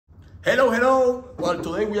Hello, hello. Well,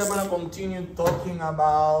 today we are going to continue talking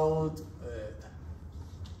about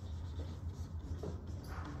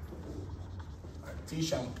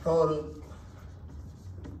Cartesian product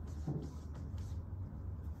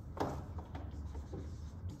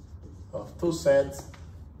of two sets,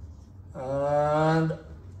 and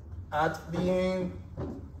at the end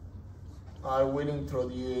I will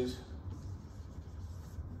introduce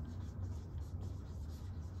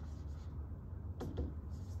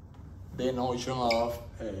the notion of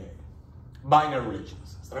binary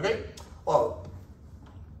relations. Is that okay? Well,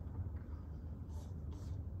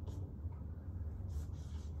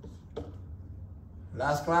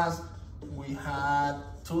 last class we had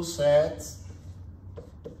two sets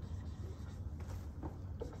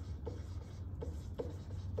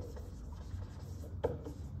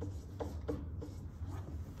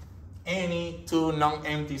any two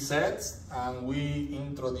non-empty sets, and we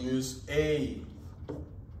introduced a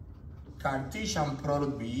Cartesian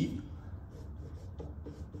product B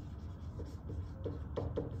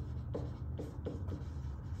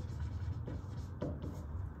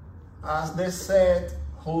as the set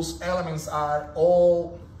whose elements are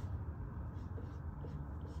all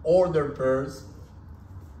ordered pairs,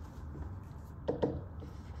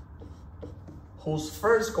 whose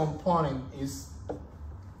first component is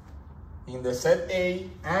in the set A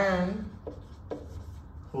and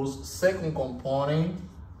whose second component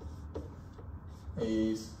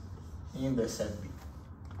is in the set B.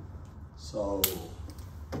 So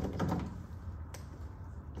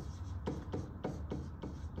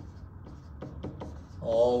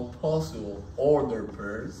all possible ordered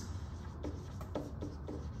pairs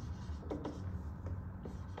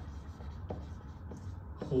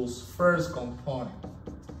whose first component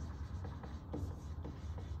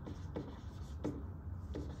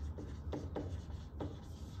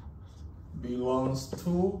belongs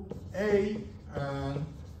to A and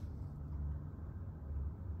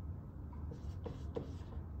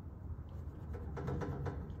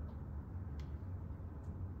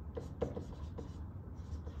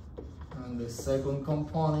the second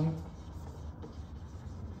component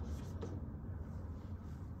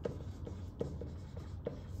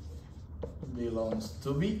belongs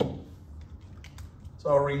to B.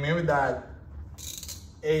 So remember that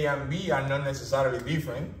A and B are not necessarily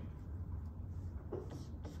different.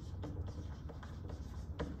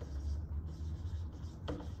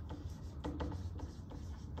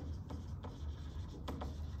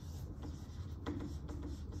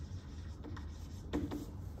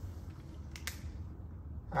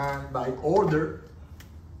 And by order,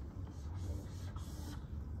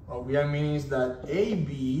 what we are meaning is that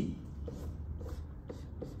AB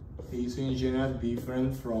is in general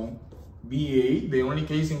different from BA. The only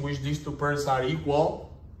case in which these two pairs are equal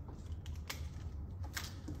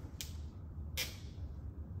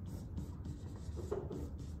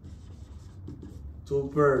two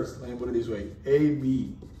pairs, let me put it this way,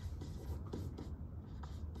 AB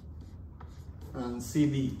and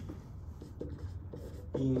CD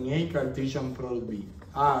in a Cartesian product B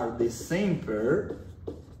are the same pair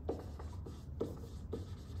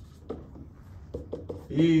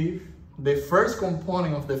if the first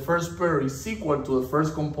component of the first pair is equal to the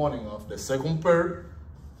first component of the second pair,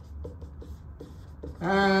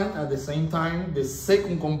 and at the same time the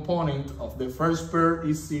second component of the first pair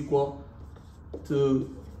is equal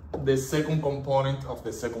to the second component of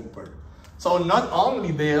the second pair. So not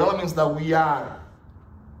only the elements that we are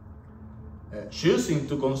choosing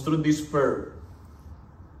to construct this pair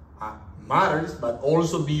matters, but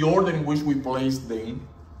also the order in which we place them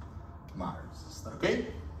matters. Is that okay?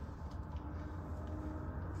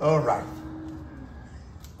 All right.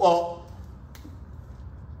 Well,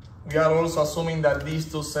 we are also assuming that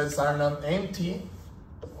these two sets are not empty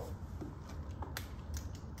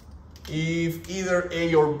if either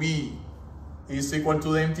A or B is equal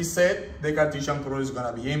to the empty set. The Cartesian product is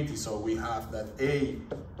going to be empty. So we have that A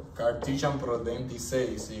Cartesian product the empty set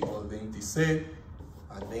is equal to the empty set,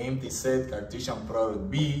 and the empty set Cartesian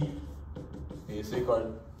product B is equal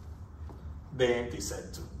to the empty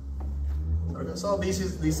set too. Okay, so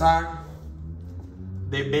these are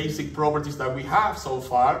the basic properties that we have so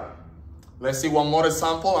far. Let's see one more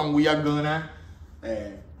example, and we are gonna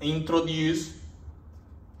introduce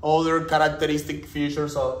other characteristic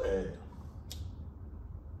features of the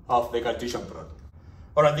Cartesian product.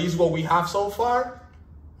 All right, this is what we have so far.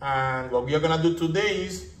 And what we are going to do today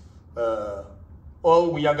is,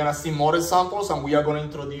 we are going to see more examples, and we are going to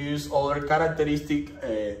introduce other characteristic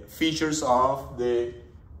features of the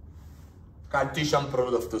Cartesian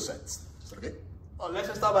product of two sets. Okay? Well,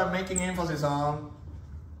 let's start by making emphasis on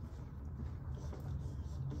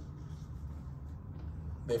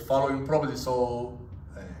the following property. So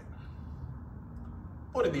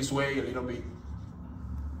put it this way a little bit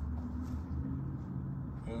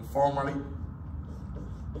informally.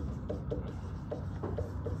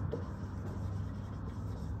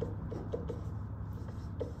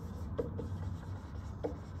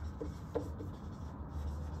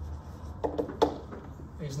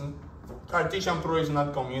 Cartesian product is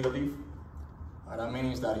not commutative. What I mean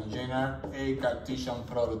is that in general, A Cartesian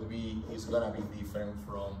product B is gonna be different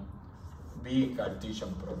from B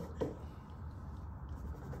Cartesian product A.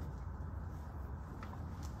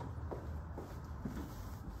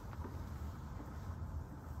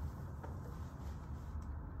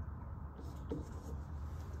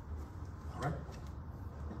 All right.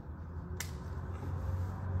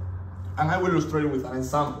 And I will illustrate it with an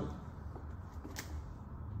example.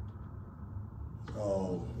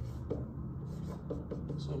 So,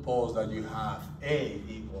 suppose that you have A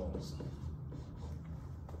equals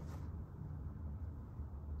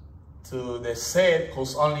to the set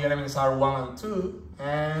whose only elements are 1 and 2,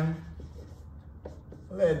 and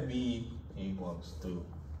let B equals to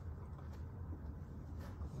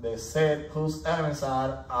the set whose elements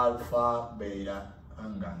are alpha, beta,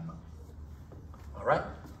 and gamma. All right?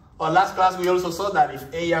 Well, last class we also saw that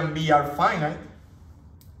if A and B are finite,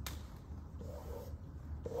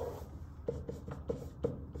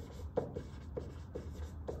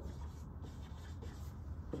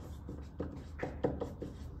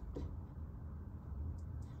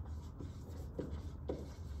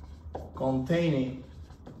 containing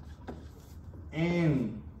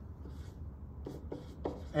n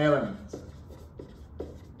elements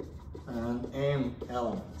and m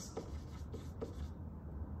elements,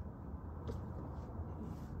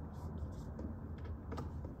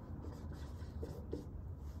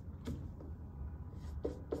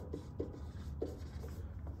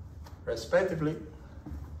 respectively,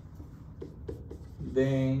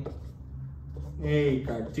 then A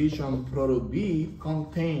Cartesian product B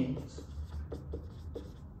contains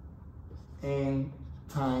n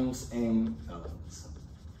times m elements.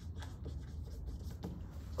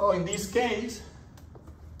 So in this case,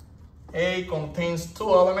 A contains 2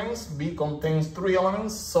 elements, B contains 3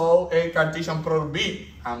 elements, so A Cartesian product B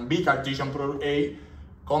and B Cartesian product A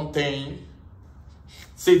contain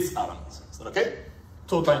 6 elements. Is that okay?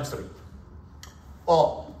 2 times 3.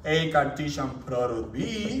 Or A Cartesian product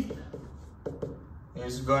B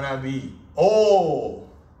is gonna be all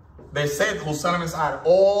the set whose elements are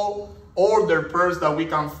all ordered pairs that we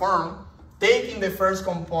can form, taking the first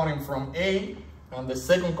component from A and the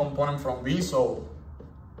second component from B. So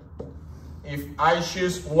if I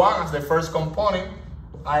choose 1 as the first component,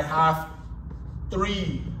 I have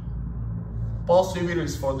 3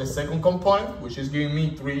 possibilities for the second component, which is giving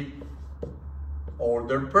me 3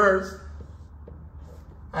 ordered pairs.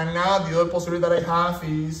 And now the other possibility that I have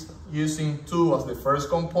is using 2 as the first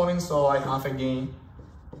component, so I have again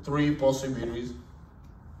 3 possibilities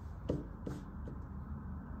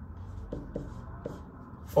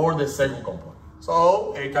for the second component.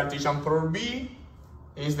 So A Cartesian product B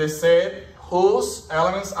is the set whose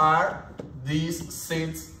elements are these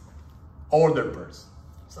 6 ordered pairs.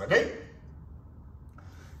 Is that okay?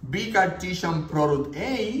 B Cartesian product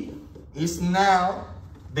A is now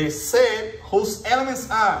the set whose elements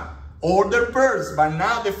are ordered pairs, but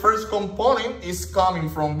now the first component is coming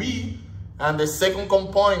from B and the second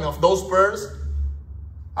component of those pairs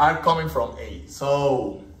are coming from A.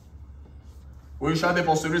 So which are the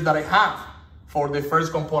possibilities that I have for the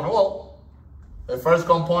first component? Well, the first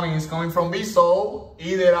component is coming from B, so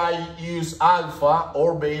either I use alpha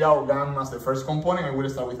or beta or gamma as the first component. I will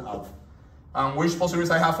start with alpha. And which possibilities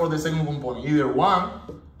I have for the second component? Either 1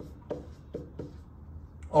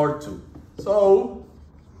 or 2. So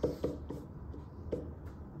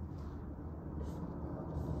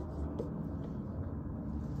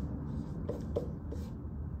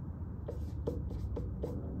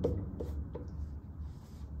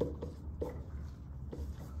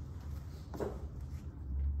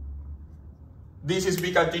this is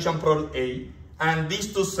B Cartesian product A, and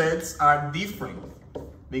these 2 sets are different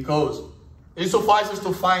because it suffices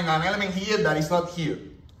to find an element here that is not here,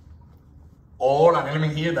 or an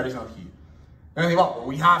element here that is not here. And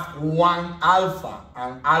we have 1 alpha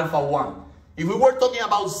and alpha 1. If we were talking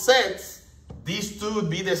about sets, these 2 would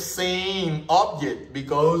be the same object,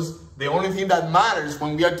 because the only thing that matters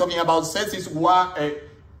when we are talking about sets is what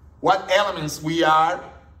elements we are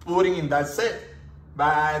putting in that set.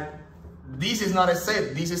 But this is not a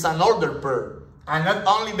set, this is an ordered pair. And not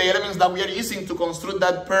only the elements that we are using to construct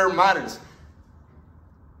that pair matters.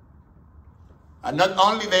 And not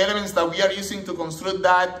only the elements that we are using to construct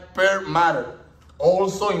that pair matter.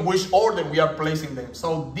 also in which order we are placing them.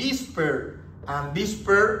 So this pair and this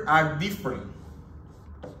pair are different.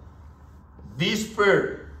 This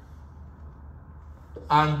pair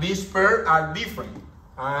and this pair are different.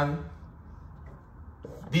 And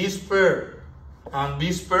this pair and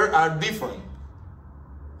this pair are different.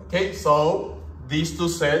 Okay, so these two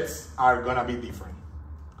sets are gonna be different.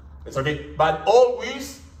 It's okay, but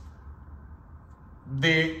always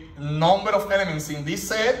the number of elements in this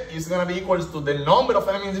set is gonna be equal to the number of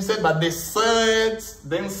elements in this set, but the sets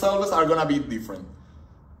themselves are gonna be different.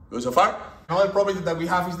 Good so far? Another property that we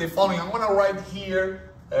have is the following. I'm gonna write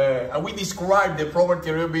here, we describe the property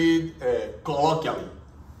a little bit colloquially.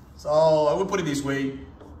 So I will put it this way.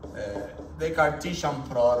 The Cartesian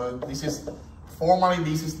product, this is, formally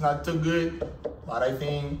this is not too good, but I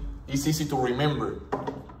think it's easy to remember.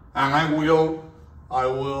 And I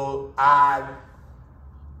will add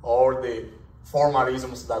all the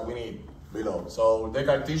formalisms that we need below. So the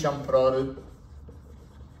Cartesian product,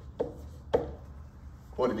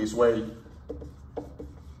 put it this way,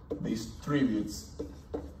 distributes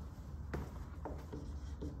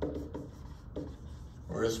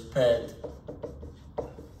respect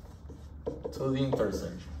to the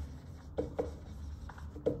intersection.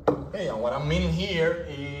 Okay, and what I'm meaning here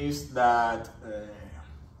is that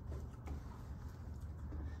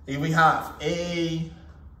if we have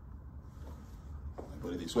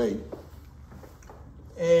put it this way,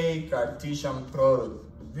 A Cartesian product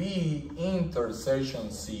B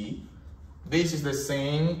intersection C, this is the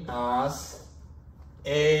same as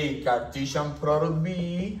A Cartesian product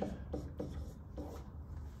B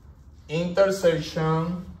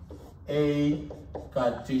intersection A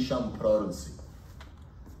Cartesian product C.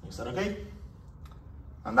 Is that okay?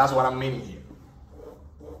 And that's what I'm meaning here.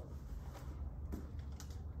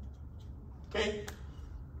 Okay.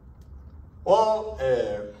 Well,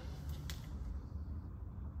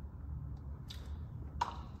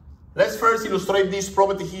 let's first illustrate this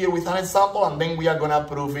property here with an example, and then we are gonna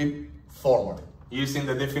prove it formally using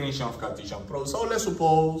the definition of Cartesian product. So let's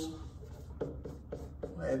suppose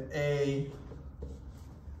let A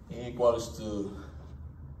equals to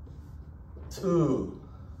 2,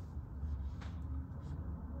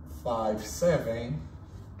 5, 7,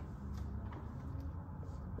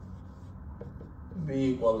 B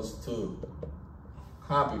equals to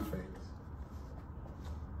happy face,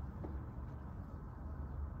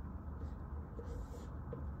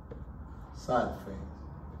 sad face,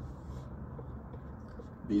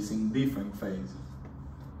 these in different phases,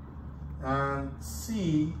 and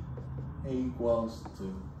C equals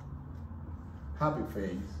to happy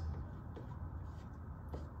face,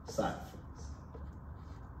 sad face.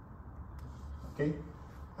 Okay,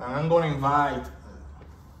 and I'm going to invite,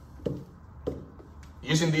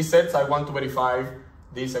 using these sets, I want to verify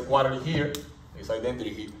this equality here, this identity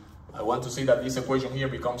here. I want to see that this equation here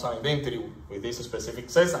becomes an identity with this specific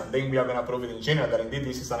set, and then we are going to prove it in general that indeed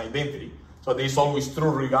this is an identity. So this is always true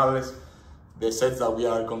regardless the sets that we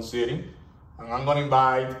are considering. And I'm going to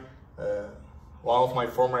invite one of my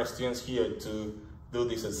former students here to do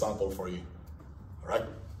this example for you. All right?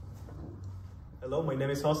 Hello, my name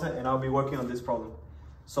is Jose, and I'll be working on this problem.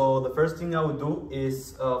 So the first thing I would do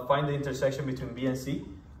is find the intersection between B and C,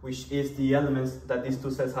 which is the elements that these two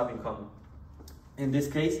sets have in common. In this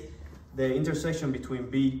case, the intersection between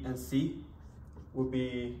B and C would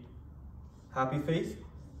be happy face,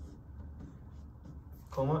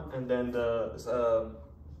 comma, and then the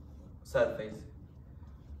sad face.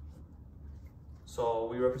 So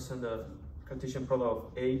we represent the Cartesian product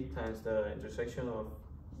of A times the intersection of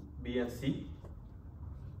B and C,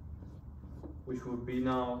 which would be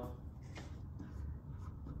now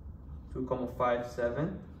 2, 5,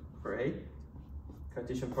 7 for A,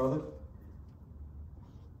 Cartesian product,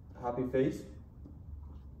 happy face,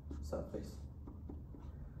 sad face.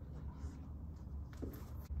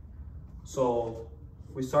 So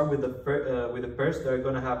we start with the pairs that are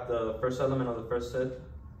going to have the first element of the first set.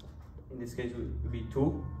 In this case, would be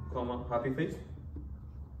 2, happy face,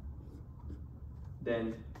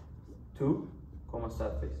 then 2,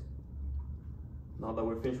 sad face. Now that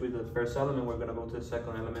we're finished with the first element, we're going to go to the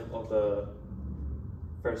second element of the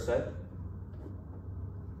first set.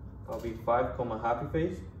 That'll be 5, happy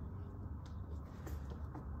face,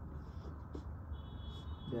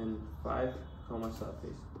 then 5, sad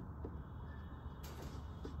face.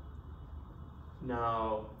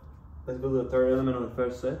 Now let's go to the third element of the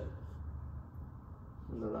first set.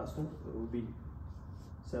 And the last one, it will be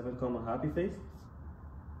 7, happy face,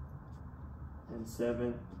 and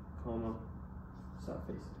 7, sad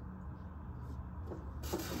face.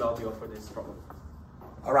 That'll be all for this problem.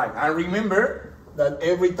 All right, and remember that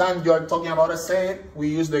every time you are talking about a set, we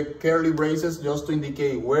use the curly braces just to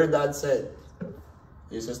indicate where that set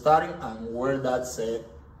is starting and where that set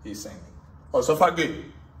is ending. Oh, so far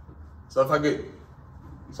good. So far good.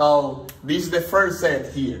 So this is the first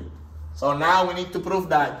set here. So now we need to prove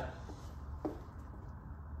that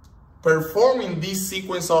performing this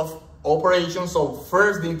sequence of operations, so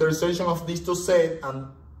first the intersection of these two sets, and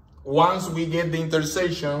once we get the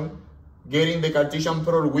intersection, getting the Cartesian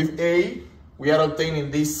product with A, we are obtaining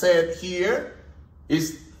this set here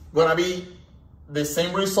is gonna be the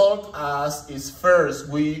same result as is first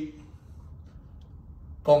we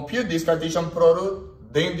compute this Cartesian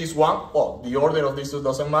product, then this one, well, the order of these two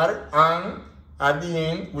doesn't matter, and at the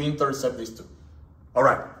end we intercept these two. All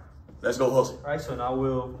right, let's go, Jose. All right, so now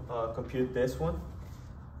we'll compute this one.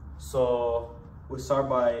 So we start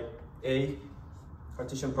by A,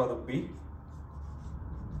 Cartesian product B.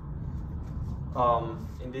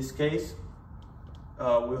 In this case,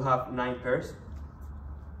 we'll have 9 pairs.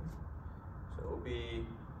 So it will be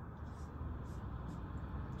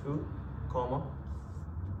 2, comma,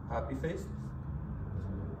 happy face.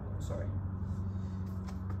 Sorry.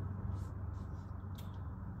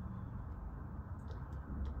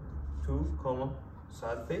 2, comma,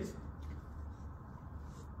 sad face.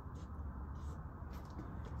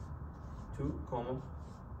 2, comma,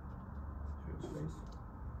 serious face.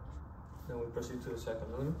 Then we proceed to the second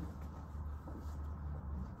element.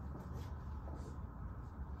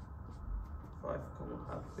 5, comma,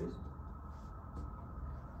 happy face.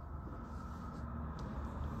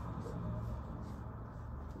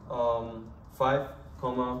 5,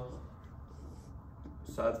 comma,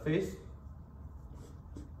 sad face.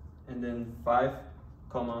 And then 5,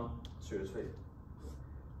 comma, serious face.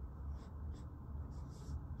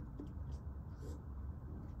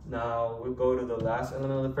 Now we'll go to the last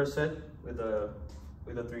element of the first set with the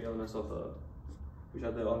 3 elements of the, which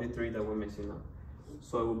are the only 3 that we're missing now.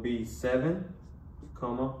 So it will be 7,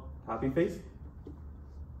 comma, happy face.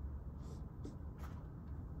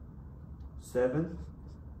 7,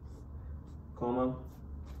 comma,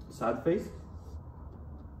 sad face.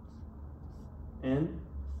 And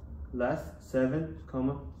last 7,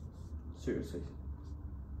 comma, serious face.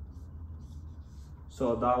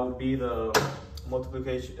 So that would be the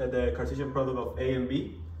multiplication, the Cartesian product of A and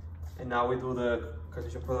B. And now we do the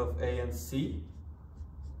Cartesian product of A and C,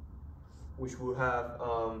 which will have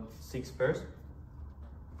 6 pairs.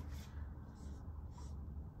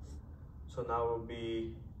 So now it will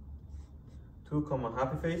be 2, comma,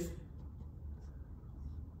 happy face.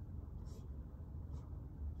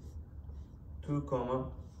 2, comma,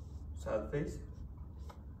 sad face.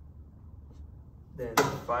 Then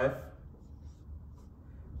 5,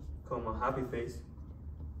 comma, happy face.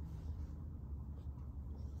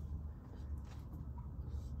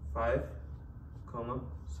 5, comma,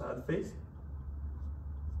 sad face.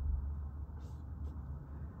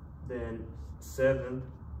 Then 7,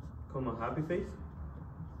 comma, happy face.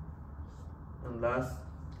 And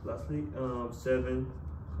lastly 7,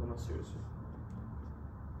 comma, serious face.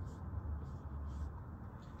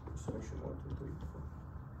 So I should 1, 2, 3,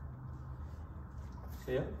 4.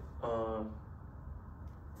 So yeah.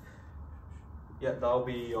 Yeah, that'll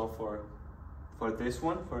be all for this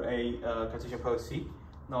one, for A Cartesian product C.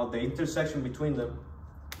 Now the intersection between them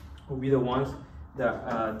will be the ones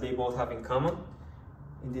that they both have in common.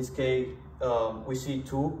 In this case, we see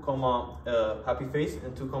 2, comma, happy face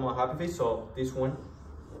and 2, comma, happy face. So this one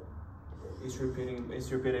is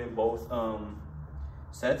repeated in both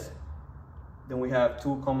sets. Then we have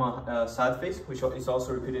 2, comma, sad face, which is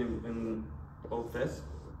also repeated in both sets.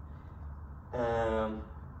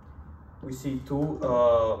 We see 2,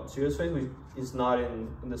 serious face, which is not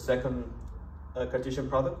in the second Cartesian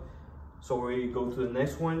product. So we go to the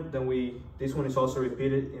next one. Then this one is also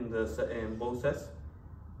repeated in both sets.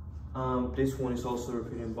 This one is also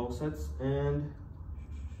repeated in both sets, and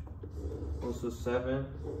also 7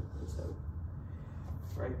 and 7.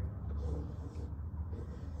 Right.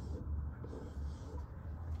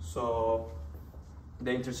 So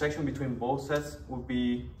the intersection between both sets would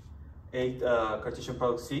be 8 Cartesian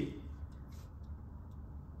product C,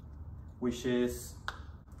 which is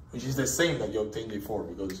the same that you obtained before,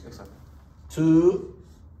 because exactly 2,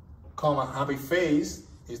 comma, happy face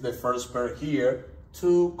is the first pair here.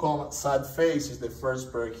 2, comma, sad face is the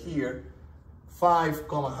first pair here. 5,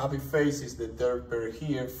 comma, happy face is the third pair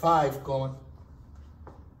here. 5, comma,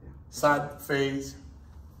 sad face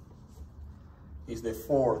is the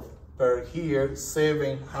fourth pair here.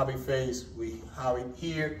 7, happy face, we have it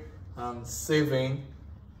here. And 7,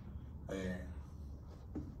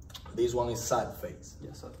 this one is sad face.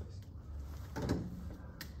 Yeah, sad face.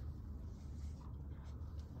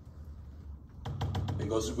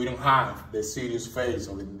 because we don't have the serious phase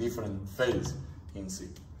or the different phase in C,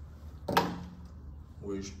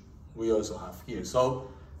 which we also have here. So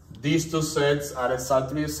these two sets are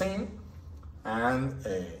exactly the same, and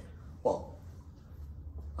well,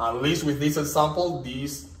 at least with this example,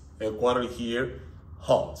 this quantity here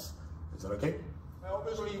holds. Is that okay? Now,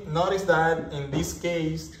 obviously, notice that in this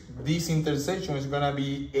case, this intersection is going to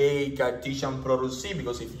be a Cartesian product C,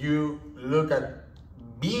 because if you look at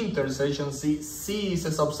B intersection C, C is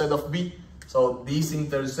a subset of B. So this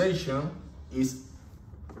intersection is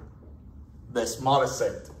the smallest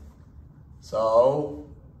set. So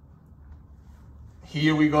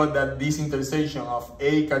here we got that this intersection of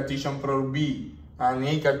a Cartesian product B and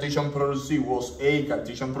a Cartesian product C was a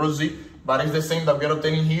Cartesian product C, but it's the same that we are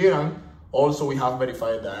obtaining here, and also we have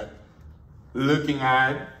verified that looking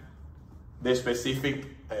at the specific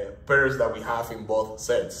pairs that we have in both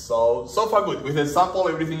sets. So far good. With the sample,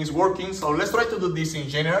 everything is working. So let's try to do this in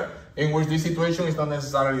general, in which this situation is not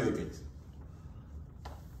necessarily the case.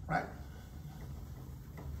 Right?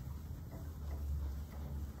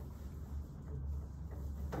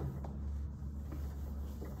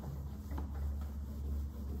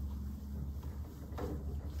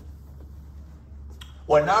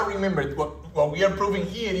 Well, now remember, what we are proving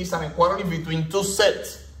here is an equality between two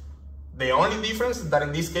sets. The only difference is that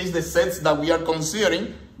in this case, the sets that we are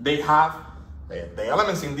considering, they have the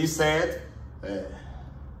elements in this set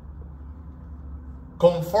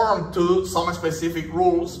conform to some specific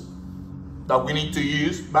rules that we need to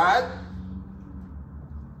use, but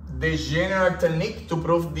the general technique to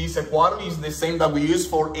prove this equality is the same that we use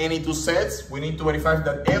for any two sets. We need to verify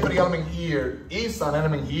that every element here is an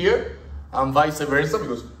element here, and vice versa,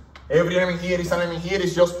 because every element here is an element here.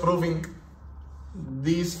 It's just proving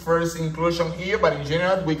this first inclusion here, but in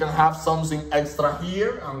general we can have something extra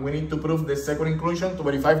here, and we need to prove the second inclusion to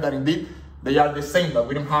verify that indeed they are the same, that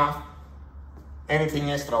we don't have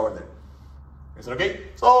anything extra over there. Is it okay?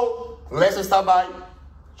 So let's start by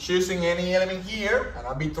choosing any element here, an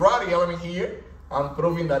arbitrary element here, and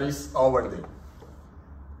proving that it's over there.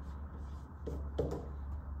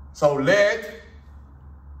 So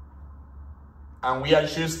and we are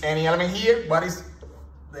choose any element here. What is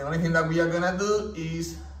the only thing that we are gonna do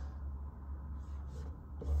is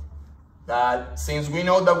that since we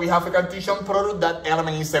know that we have a Cartesian product, that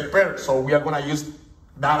element is a pair, so we are gonna use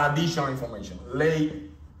that additional information. Let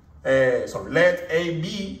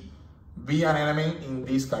AB be an element in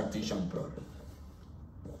this Cartesian product.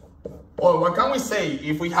 Well, what can we say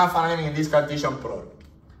if we have an element in this Cartesian product?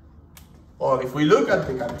 Well, if we look at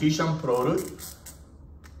the Cartesian product,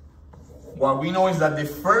 what we know is that the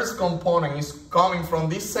first component is coming from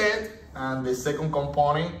this set, and the second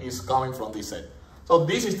component is coming from this set. So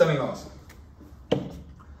this is telling us,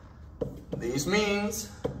 this means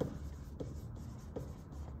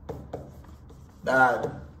that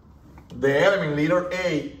the element letter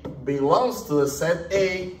A belongs to the set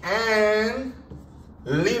A, and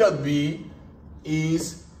letter B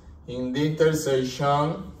is in the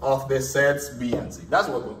intersection of the sets B and C. That's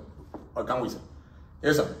what can we say?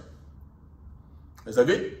 Yes, sir. Is that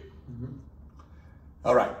good? Mm-hmm.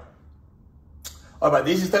 All right. But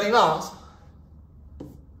this is telling us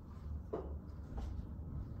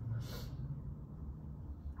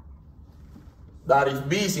that if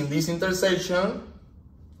B is in this intersection,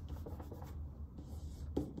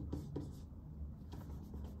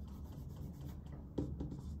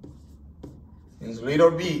 since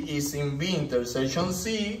letter B is in B intersection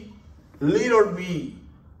C, letter B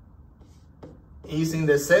is in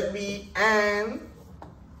the set B, and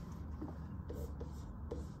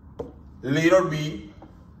letter B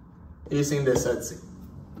is in the set C. Is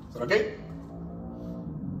that okay?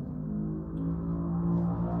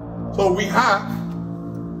 So we have,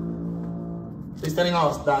 it's telling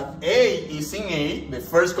us that A is in A, the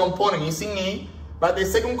first component is in A, but the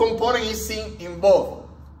second component is in both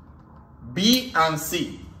B and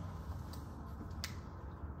C.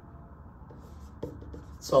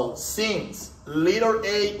 So since letter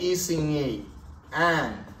A is in A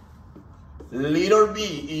and letter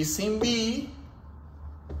B is in B,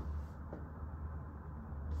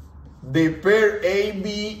 the pair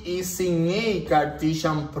AB is in A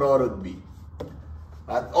Cartesian product B.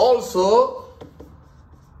 But also,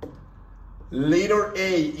 letter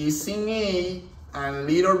A is in A and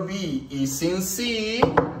letter B is in C,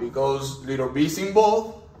 because letter B is in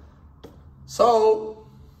both. So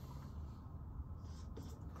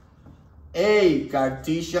A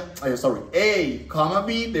Cartesian, A comma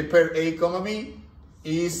B, the pair A comma B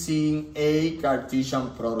is in A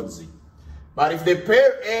Cartesian product Z. But if the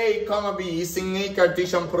pair A, comma B is in A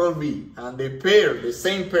Cartesian product B, and the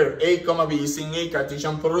same pair A, comma B is in A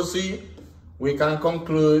Cartesian product C, we can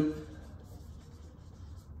conclude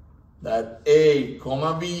that A,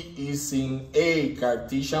 comma B is in A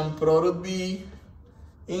Cartesian product B,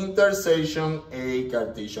 intersection A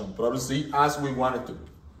Cartesian product C, as we wanted to.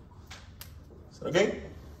 Okay?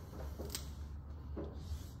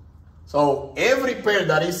 So every pair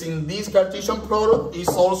that is in this Cartesian product is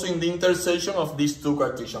also in the intersection of these two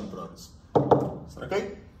Cartesian products. Is that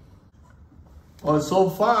okay? Well, so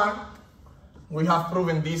far we have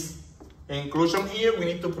proven this inclusion here. We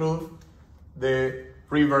need to prove the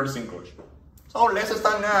reverse inclusion. So let's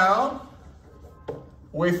start now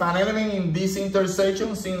with an element in this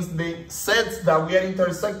intersection. Since the sets that we are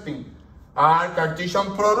intersecting are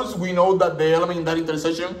Cartesian products, we know that the element in that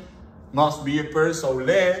intersection must be a pair. So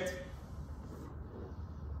let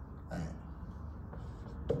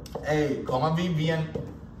A, comma B be an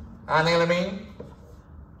element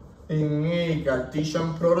in A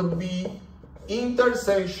Cartesian product B,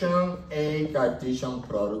 intersection A Cartesian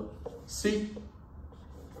product C.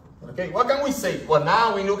 Okay, what can we say? Well,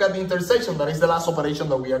 now we look at the intersection. That is the last operation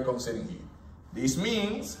that we are considering here. This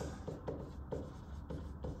means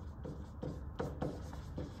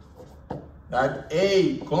that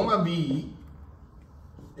A, comma B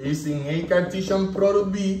is in A Cartesian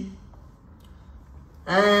product B,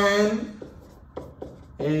 and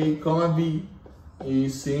A, comma B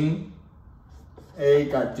is in A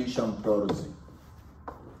Cartesian product C.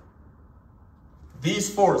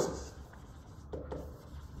 These forces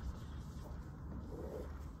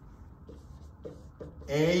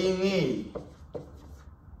A in A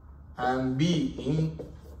and B in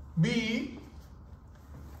B,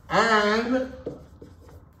 and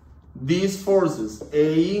these forces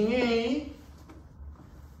A in A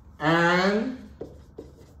and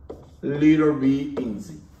little b in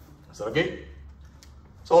C. Is that okay?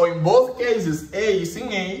 So in both cases, A is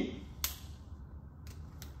in A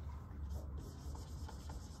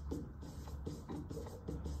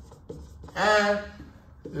and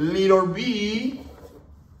little b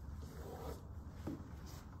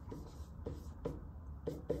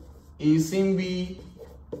is in B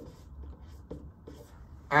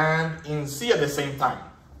and in C at the same time.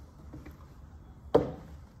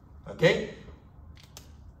 Okay?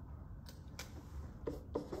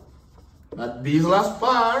 But this last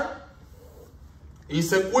part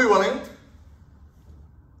is equivalent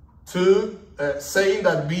to saying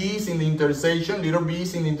that B is in the intersection, little b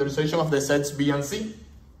is in the intersection of the sets B and C.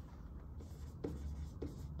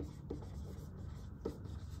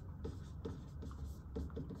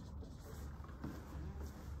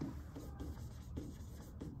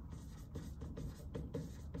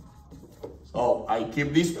 So I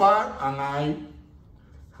keep this part and I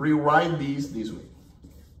rewrite this way.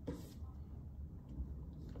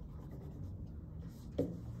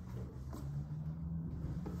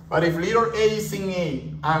 But if little a is in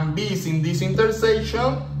A and B is in this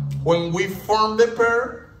intersection, when we form the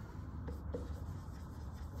pair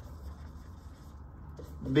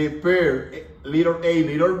little a,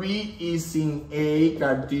 little b is in A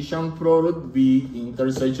Cartesian product B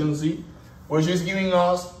intersection C, which is giving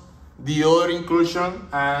us the other inclusion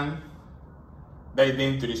and the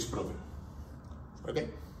identity is proven. Okay?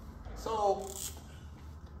 So,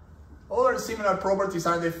 other similar properties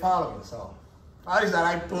are the following. So, that is that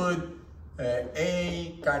I put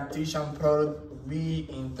A Cartesian product B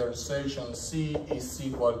intersection C is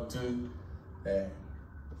equal to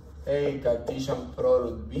A Cartesian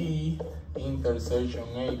product B intersection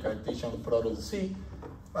A Cartesian product C.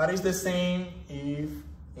 But it's the same if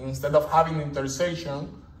instead of having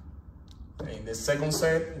intersection in the second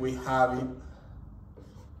set, we have it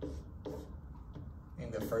in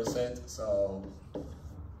the first set. So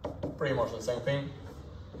pretty much the same thing.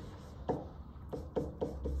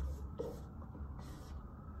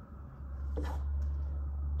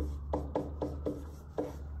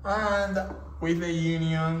 And with the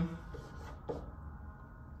union,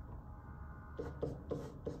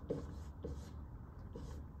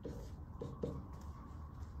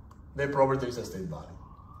 the property is a state value.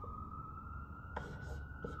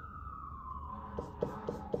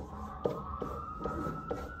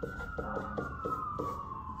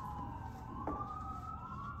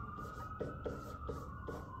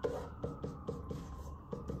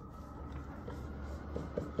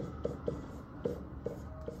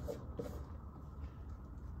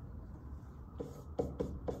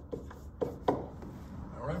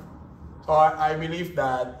 So I believe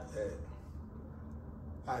that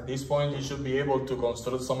at this point you should be able to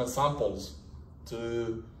construct some examples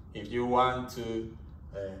to, if you want to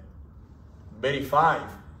verify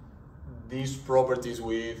these properties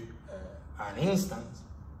with an instance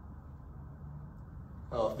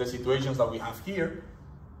of the situations that we have here.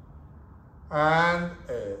 And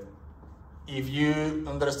if you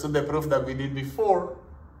understood the proof that we did before,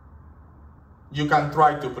 you can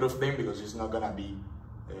try to prove them because it's not gonna be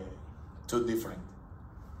too different.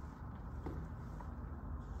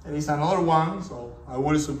 There is another one, so I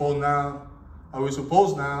will suppose now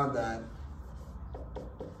that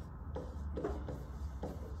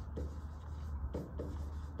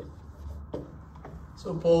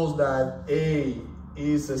suppose that A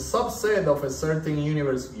is a subset of a certain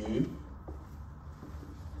universe U,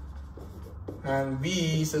 and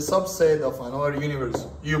B is a subset of another universe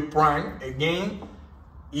U prime. Again,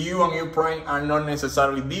 U and U prime are not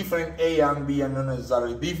necessarily different, A and B are not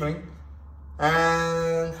necessarily different,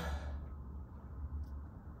 and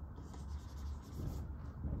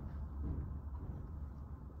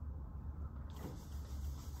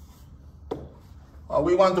what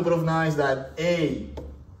we want to prove now is that A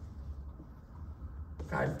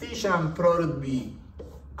Cartesian product B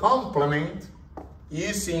complement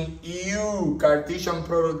using U Cartesian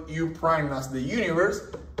product U prime as the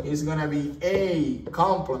universe is gonna be A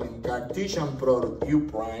complement Cartesian product U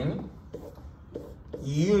prime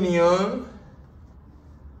union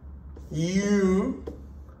U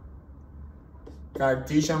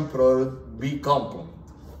Cartesian product B complement.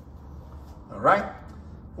 Alright?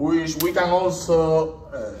 Which we can also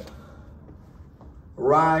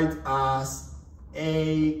write as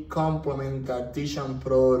A complement Cartesian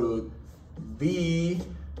product B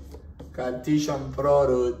Cartesian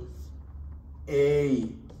product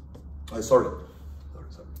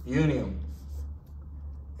union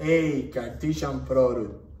A Cartesian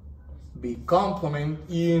product B complement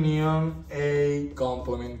union A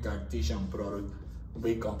complement Cartesian product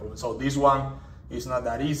B complement. So this one is not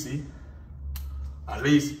that easy. At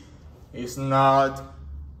least it's not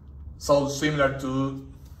so similar to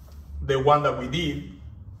the one that we did,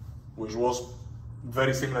 which was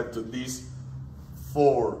very similar to these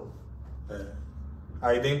four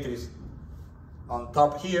identities on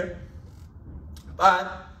top here.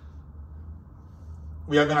 But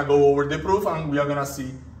we are gonna go over the proof and we are gonna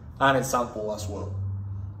see an example as well.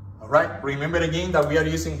 All right, remember again that we are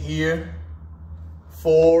using here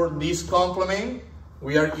for this complement,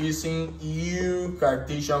 we are using U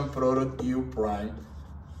Cartesian product U prime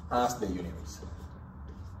as the universe.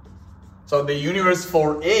 So the universe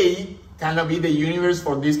for A cannot be the universe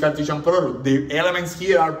for this Cartesian product. The elements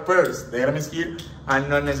here are pairs. The elements here are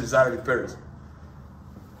not necessarily pairs.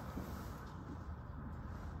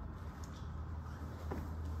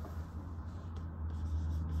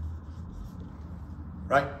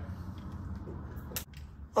 Right?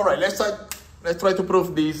 All right, let's try to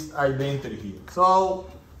prove this identity here. So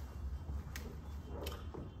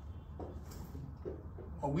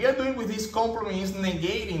what we are doing with this complement is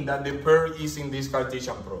negating that the pair is in this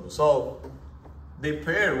Cartesian product. So the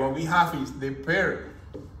pair, what we have is the pair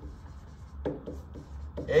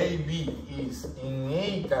AB is in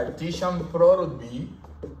A Cartesian product B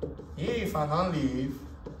if and only if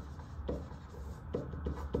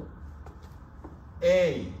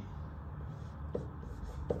A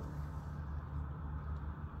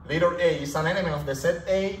letter A is an element of the set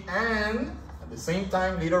A and at the same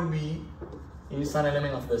time letter B is an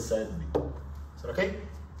element of the set B. Is that okay?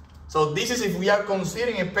 So this is if we are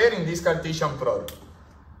considering a pair in this Cartesian product.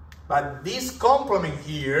 But this complement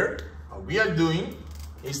here, what we are doing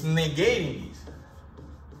is negating this.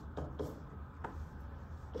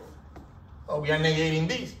 So we are negating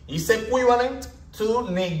this. It's equivalent to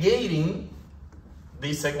negating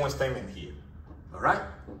this second statement here. Alright?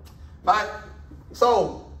 But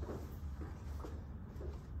so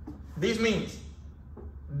this means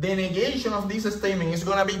the negation of this statement is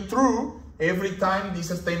going to be true every time this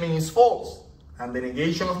statement is false, and the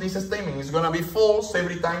negation of this statement is going to be false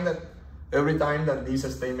every time that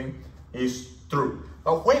this statement is true.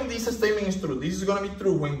 But when this statement is true, this is going to be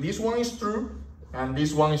true when this one is true and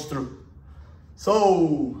this one is true.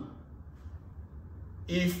 So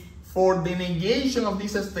if for the negation of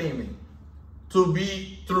this statement to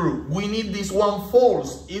be true, we need this one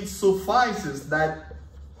false, it suffices that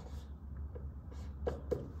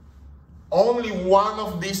only one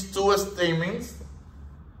of these two statements,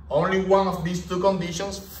 only one of these two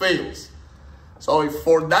conditions fails. So if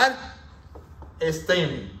for that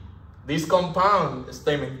statement, this compound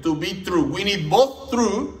statement to be true, we need both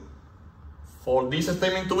true. For this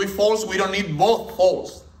statement to be false, we don't need both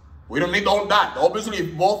false. We don't need all that. Obviously,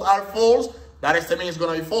 if both are false, that statement is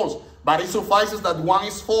going to be false. But it suffices that one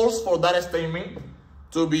is false for that statement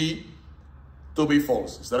to be to be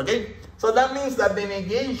false. Is that okay? So that means that the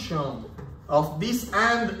negation of this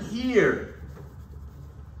AND here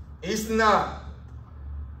is not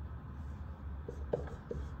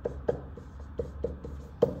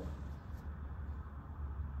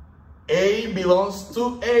A belongs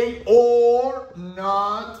to A or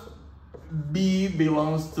not B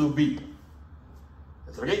belongs to B.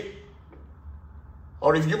 That's okay?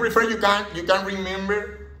 Or if you prefer, you can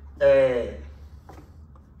remember De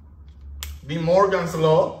Morgan's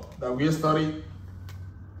law that we studied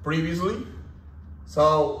previously.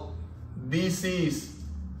 So this is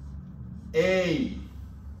A,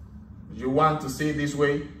 you want to see it this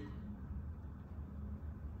way,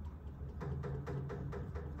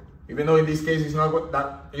 even though in this case it's not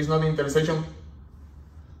that, it's not the intersection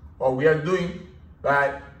what we are doing,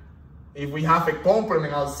 but if we have a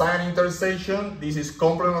complement outside intersection, this is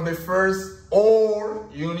complement of the first or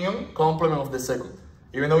union complement of the second.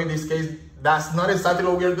 Even though in this case that's not exactly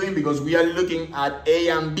what we are doing, because we are looking at A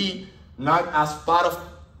and B not as part of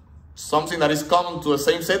something that is common to the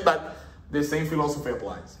same set, but the same philosophy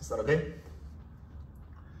applies. Is that okay?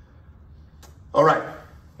 All right,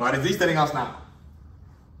 what is this telling us now?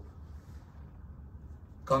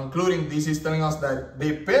 Concluding, this is telling us that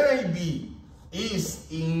the pair AB is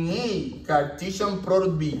in A Cartesian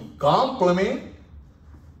product B complement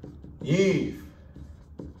if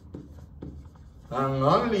and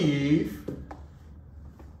only if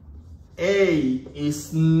A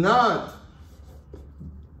is not,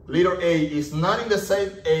 letter A is not in the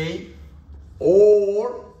set A,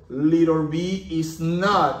 or letter B is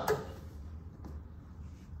not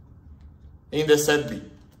in the set B.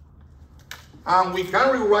 And we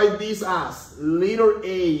can rewrite this as letter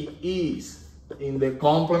A is in the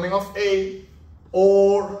complement of A,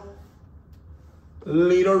 or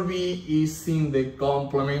letter B is in the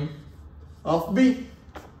complement of B.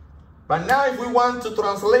 But now if we want to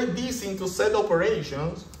translate this into set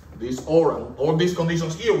operations, this or all these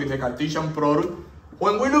conditions here with the Cartesian product,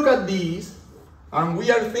 when we look at these and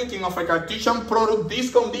we are thinking of a Cartesian product,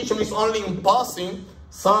 this condition is only imposing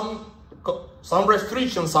some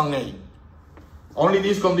restrictions on A. Only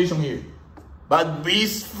this condition here. But B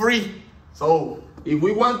is free. So if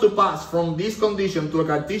we want to pass from this condition to a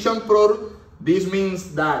Cartesian product, this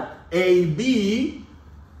means that AB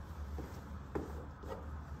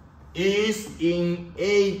is in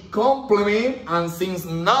A complement, and since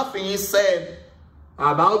nothing is said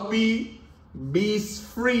about B, B is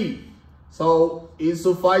free. So it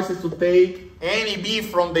suffices to take any B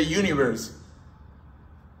from the universe.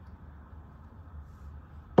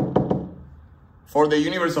 For the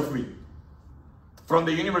universe of B. From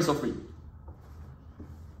the universe of B.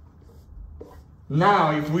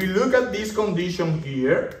 Now, if we look at this condition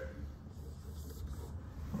here,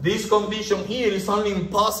 this condition here is only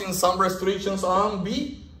imposing some restrictions on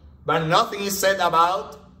B, but nothing is said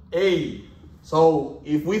about A. So,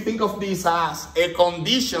 if we think of this as a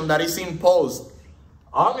condition that is imposed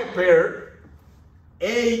on a pair,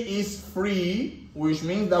 A is free, which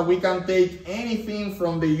means that we can take anything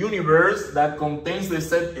from the universe that contains the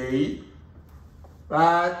set A,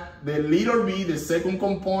 but the letter B, the second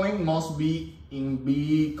component, must be in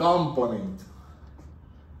B complement.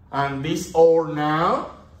 And this OR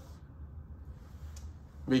now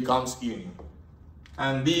becomes union.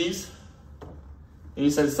 And this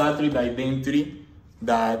is exactly the identity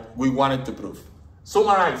that we wanted to prove.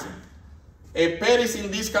 Summarizing, a pair is in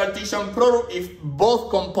this Cartesian product if both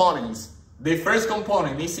components, the first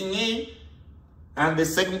component is in A and the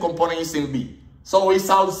second component is in B. So it's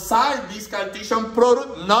outside this Cartesian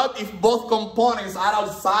product, not if both components are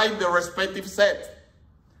outside the respective set.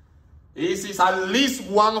 This is at least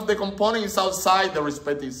one of the components outside the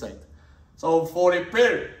respective set. So for a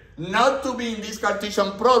pair not to be in this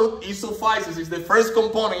Cartesian product, it suffices if the first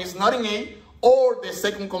component is not in A or the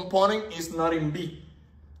second component is not in B.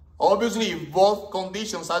 Obviously, if both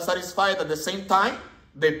conditions are satisfied at the same time,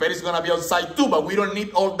 the pair is going to be outside too, but we don't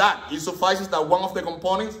need all that. It suffices that one of the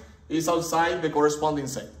components is outside the corresponding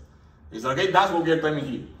set. Is that okay? That's what we are claiming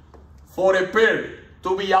here. For a pair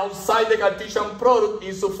to be outside the Cartesian product,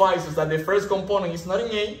 it suffices that the first component is not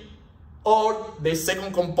in A or the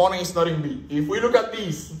second component is not in B. If we look at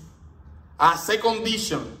this as a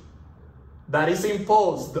condition that is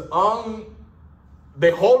imposed on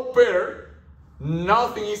the whole pair,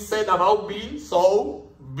 nothing is said about B, so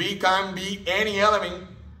B can be any element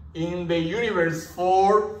in the universe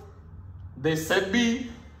for the set B,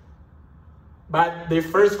 but the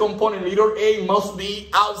first component, letter A, must be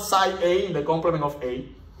outside A in the complement of A.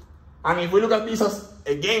 And if we look at this as,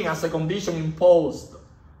 again, as a condition imposed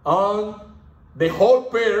on the whole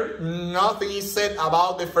pair, nothing is said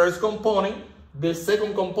about the first component, the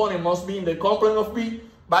second component must be in the complement of B,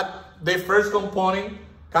 but the first component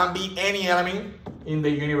can be any element in the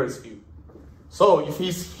universe U. So if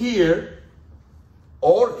it's here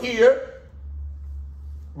or here,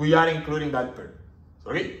 we are including that pair.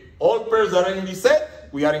 Okay? All pairs that are in this set,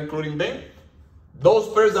 we are including them.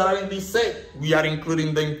 Those pairs that are in this set, we are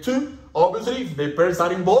including them too. Obviously, if the pairs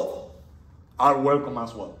are in both, are welcome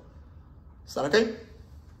as well. Is that okay?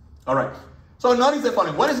 All right. So notice the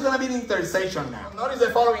following. What is going to be the intersection now? Notice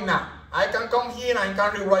the following now. I can come here and I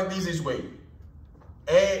can rewrite this way.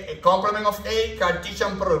 A complement of A,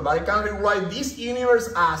 Cartesian product. But I can rewrite this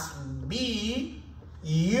universe as B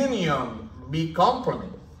union B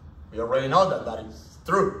complement. We already know that that is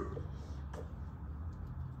true.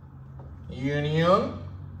 Union.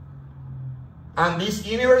 And this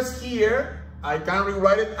universe here, I can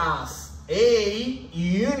rewrite it as A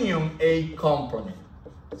union A complement.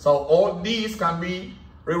 So all these can be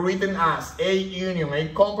rewritten as A union A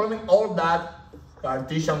complement, all that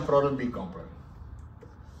Cartesian product B complement.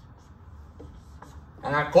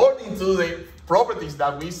 And according to the properties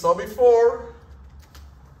that we saw before,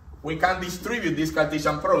 we can distribute this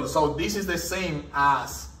Cartesian product. So this is the same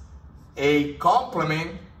as A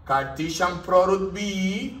complement Cartesian product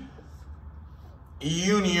B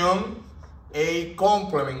union A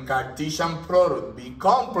complement Cartesian product B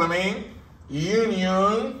complement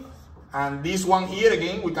union, and this one here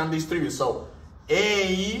again we can distribute. So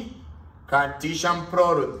A Cartesian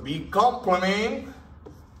product B complement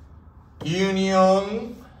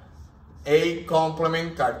union A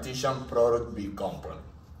complement Cartesian product B complement.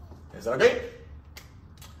 Is that okay?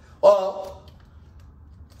 Well,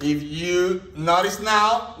 if you notice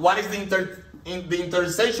now, what is the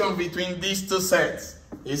intersection between these two sets?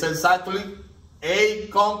 It's exactly A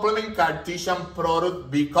complement Cartesian product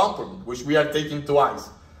B complement, which we are taking twice.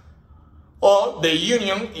 Or the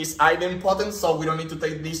union is idempotent, so we don't need to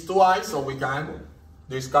take these twice, so we can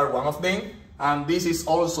discard one of them. And this is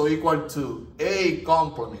also equal to A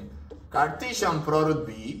complement Cartesian product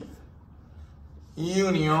B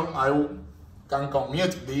union, I can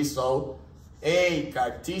commute this, so A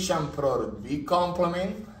Cartesian product B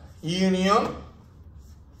complement union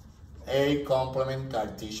A complement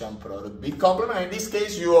Cartesian product B complement. In this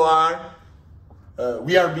case, we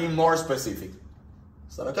are being more specific.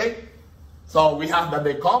 Is that okay? So we have that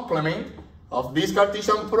the complement of this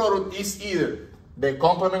Cartesian product is either the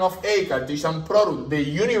complement of A Cartesian product, the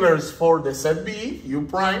universe for the set B, U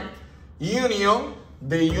prime, union,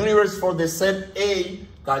 the universe for the set A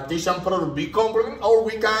Cartesian product B complement, or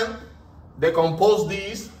we can decompose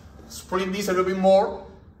this, split this a little bit more,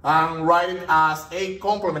 and write it as A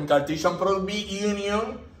complement Cartesian product B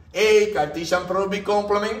union A Cartesian product B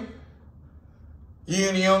complement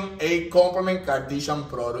union A complement Cartesian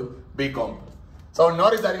product B complement. So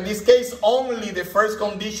notice that in this case only the first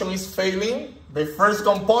condition is failing. The first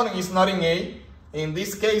component is not in A. In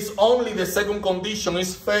this case only the second condition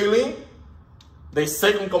is failing. The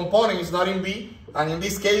second component is not in B. And in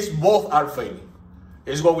this case both are failing.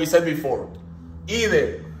 It's what we said before.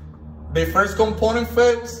 Either the first component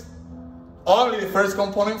fails, only the first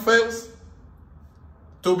component fails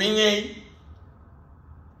to be in A,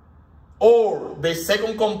 or the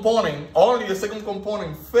second component, only the second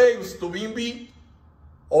component fails to be in B,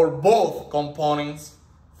 or both components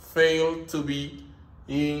fail to be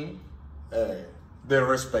in their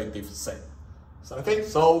respective set. So, okay,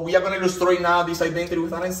 so we are going to illustrate now this identity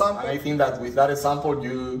with an example. And I think that with that example,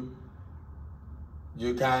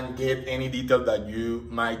 you can get any detail that you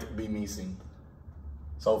might be missing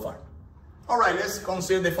so far. All right, let's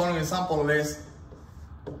consider the following example. Let's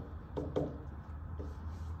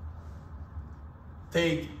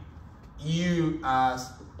take U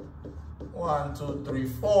as 1, 2, 3,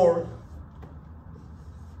 4,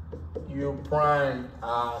 U prime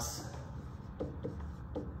as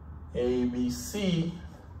A, B, C,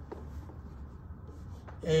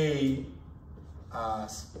 A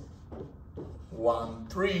as 1,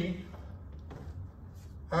 3,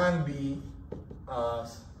 and B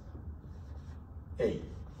as A.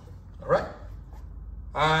 All right?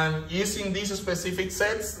 And using these specific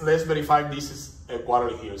sets, let's verify this is a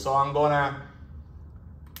quarter here. So I'm gonna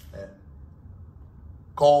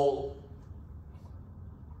call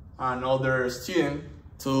another student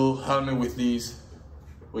to help me with this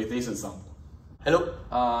example. Hello,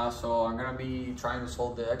 so I'm gonna be trying to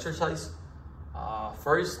solve the exercise.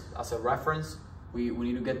 First, as a reference, we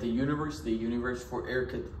need to get the universe for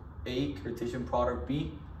A Cartesian product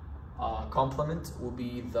B. Complement will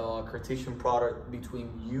be the Cartesian product between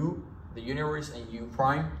U, the universe, and U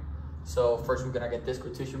prime. So first we're gonna get this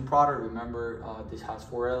Cartesian product. Remember, this has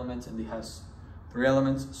 4 elements and it has 3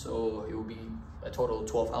 elements, so it will be a total of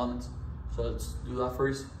 12 elements. So let's do that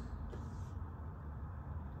first.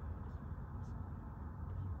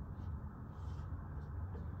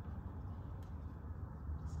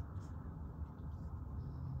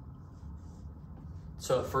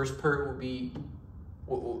 So the first pair will be,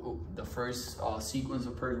 the first sequence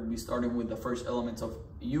of pairs will be starting with the first elements of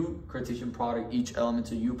U, Cartesian product, each element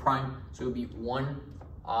to U prime. So it will be 1,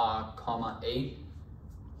 comma, A.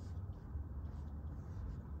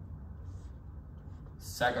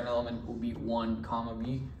 Second element will be 1, comma,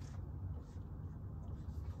 B.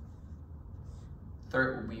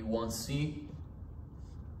 Third will be 1C.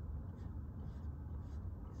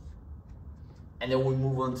 And then we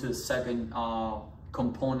move on to the second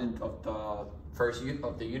component of the first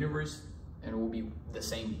of the universe, and it will be the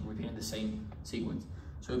same, repeating the same sequence.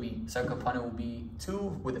 So it'll be, second component will be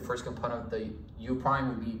 2, with the first component of the U prime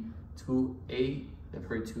will be 2A, the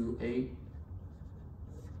pair 2A.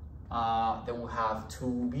 Then we'll have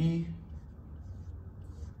 2B.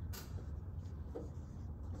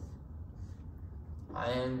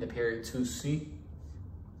 And the pair 2C.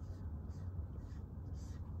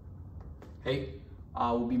 Okay,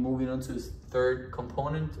 we'll be moving on to the third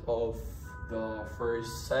component of the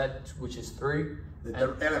first set, which is 3. The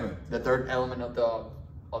third element. The third element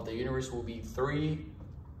of the universe will be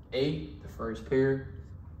 3A, the first pair.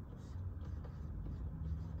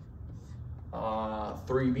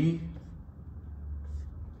 3B.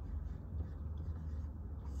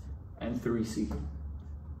 And 3C.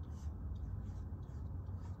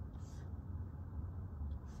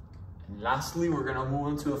 And lastly, we're gonna move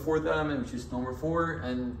on to the fourth element, which is number 4,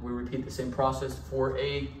 and we repeat the same process,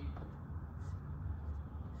 4A,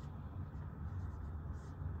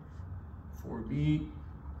 4B,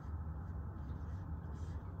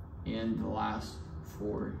 and the last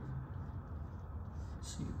 4C.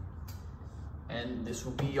 And this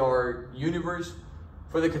will be our universe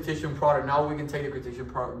for the Cartesian product. Now we can take the Cartesian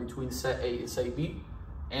product between set A and set B,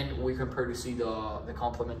 and we compare to see the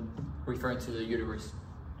complement referring to the universe.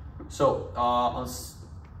 So let's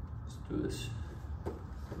do this.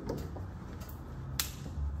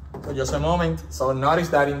 So just a moment. So notice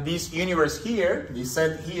that in this universe here, this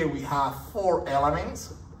set here, we have 4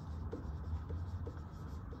 elements.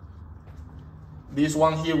 This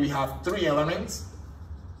one here, we have 3 elements.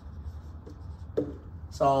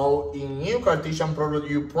 So in new Cartesian product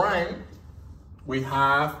U prime, we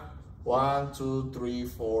have 1, 2, 3,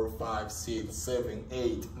 4, 5, 6, 7,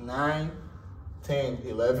 8, 9, 10,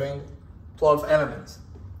 11, 12 elements.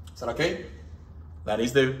 Is that okay? That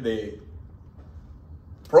is the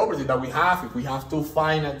property that we have if we have 2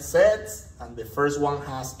 finite sets and the first one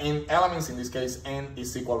has n elements. In this case, n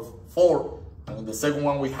is equal to 4. And in the second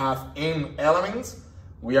one, we have m elements.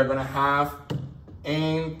 We are going to have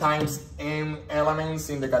n times m elements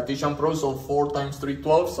in the Cartesian product, so 4 times 3,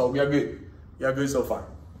 12. So we are good. We are good so far.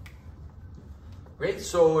 Great.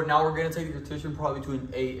 So now we're going to take the Cartesian product between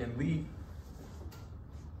A and B.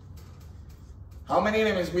 How many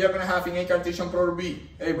elements we are going to have in a Cartesian product B,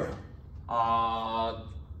 Abraham?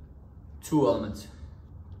 2 elements.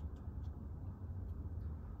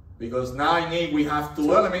 Because now in A we have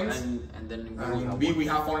 2 elements, and then in B we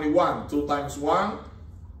have only 1. 2 times 1.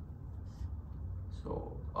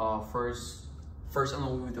 So first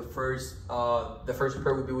element will be the first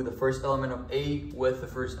pair will be with the first element of A with the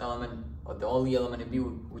first element of the only element of B,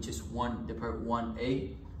 which is the pair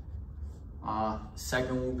 1A.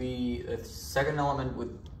 Second will be the second element with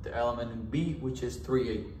the element in B, which is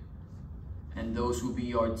 3A. And those will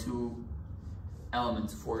be our 2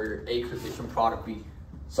 elements for a Cartesian product B.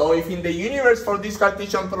 So if in the universe for this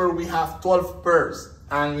Cartesian product we have 12 pairs,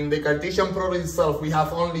 and in the Cartesian product itself we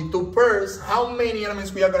have only 2 pairs, how many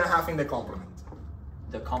elements we are going to have in the complement?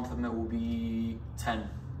 The complement will be 10,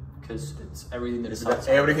 because it's everything that is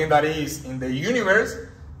outside. Everything that is in the universe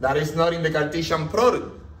that is not in the Cartesian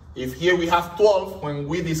product. If here we have 12, when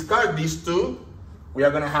we discard these 2, we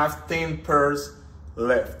are going to have 10 pairs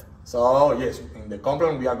left. So yes, in the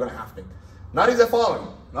complement we are going to have 10. Notice the following.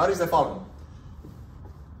 Notice the following.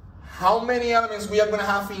 How many elements we are going to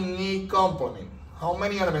have in a complement? How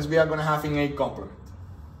many elements we are going to have in a complement?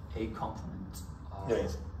 A complement.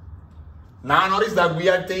 Yes. Now notice that we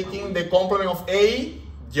are taking the complement of A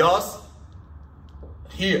just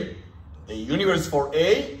here. The universe for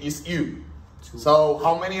A is U. 2. So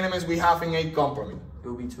how many elements we have in a complement? It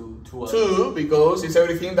will be 2. 2, because it's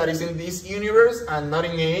everything that is in this universe and not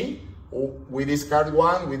in A. We discard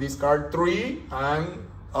 1, we discard 3, and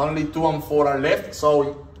only 2 and 4 are left. So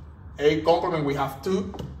in A complement we have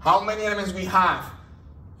 2. How many elements we have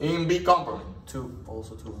in B complement? 2,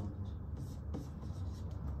 also 2.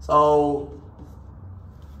 So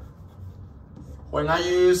when I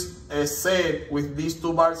use a set with these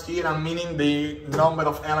two bars here, I'm meaning the number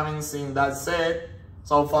of elements in that set.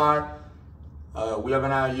 So far, we are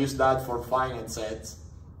gonna use that for finite sets.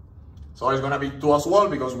 So it's gonna be 2 as well,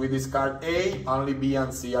 because we discard A, only B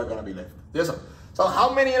and C are gonna be left. Yes, sir. So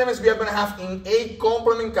how many elements we are gonna have in A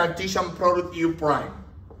complement Cartesian product U prime?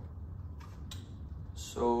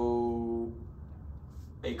 So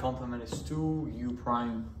A complement is 2, U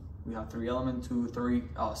prime, we have 3 elements, 2, 3,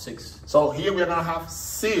 6. So here we are gonna have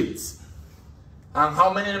 6. And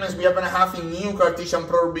how many elements we are gonna have in new Cartesian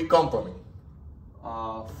product B complement?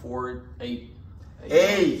 4, 8.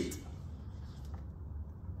 8.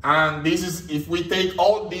 And this is, if we take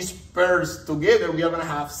all these pairs together, we are gonna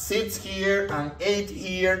have 6 here and 8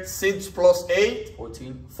 here. 6 plus 8?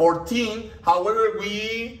 14. 14. However,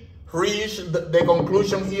 we reach the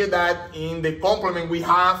conclusion here that in the complement we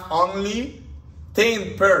have only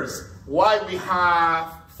 10 pairs. Why we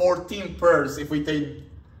have 14 pairs if we take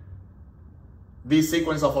this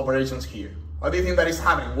sequence of operations here? What do you think that is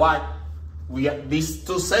happening? Why? These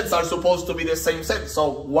two sets are supposed to be the same set. So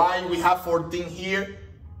why we have 14 here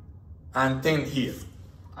and 10 here?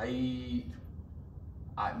 I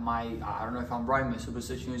don't know if I'm right. My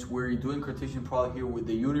supposition is we're doing Cartesian product here with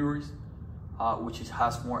the universe, which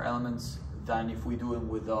has more elements than if we do it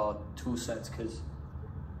with 2 sets. Because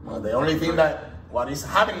the only thing that what is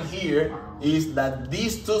happening here is that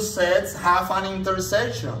these 2 sets have an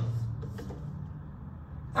intersection.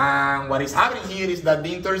 And what is happening here is that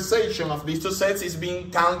the intersection of these 2 sets is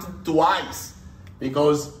being counted twice.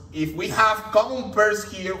 Because if we have common pairs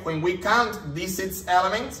here, when we count these 6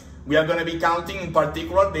 elements, we are going to be counting in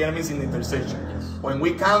particular the elements in the intersection. Yes. When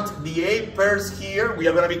we count the 8 pairs here, we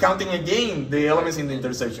are going to be counting again the elements in the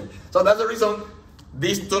intersection. So that's the reason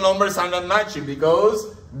these 2 numbers are not matching,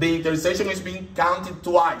 because the intersection is being counted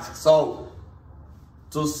twice. So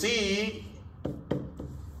to see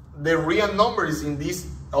the real numbers in this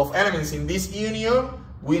of elements in this union,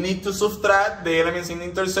 we need to subtract the elements in the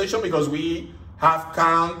intersection, because we have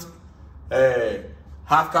counted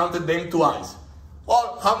them twice.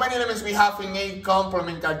 Well, how many elements we have in A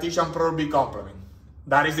complement Cartesian product B complement?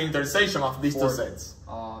 That is the intersection of these 2 sets.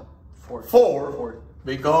 4. 4,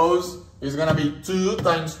 because it's gonna be 2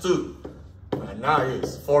 times 2. And now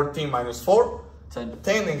it's 14 minus 4, 10.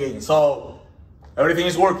 10 again. So everything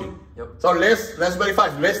is working. Yep. So let's verify.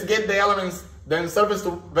 Let's get the elements themselves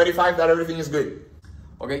to verify that everything is good.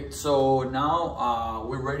 Okay, so now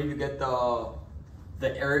we're ready to get the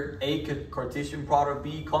A Cartesian product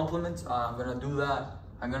B complement. I'm gonna do that.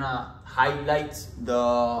 I'm gonna highlight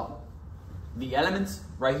the elements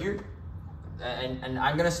right here, and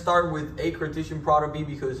I'm gonna start with A Cartesian product B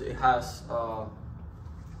because it has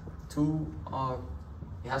 2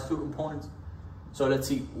 components. So let's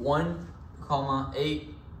see, 1,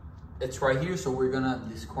 8. It's right here, so we're gonna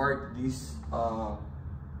discard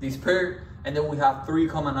these pair, and then we have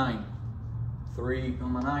 3,9.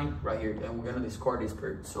 3,9 right here, and we're gonna discard this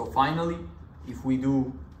pair. So finally, if we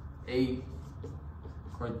do A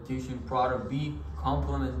Cartesian product B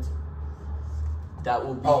complement, that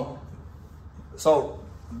will be. So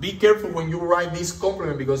be careful when you write this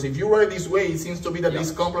complement, because if you write this way, it seems to be that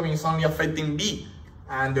this complement is only affecting B,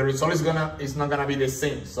 and the result is not gonna be the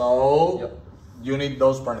same. So you need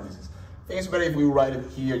those parentheses. I think it's better if we write it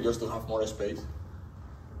here just to have more space.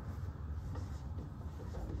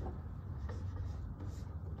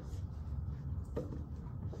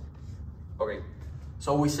 Okay,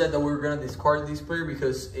 so we said that we were gonna discard this pair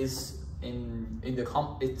because it's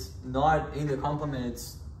it's not in the complement,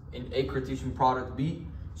 it's in A Cartesian product B.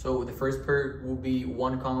 So the first pair will be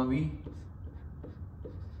 1, B.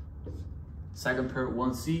 Second pair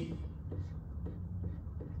 1C.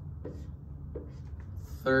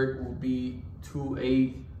 Third will be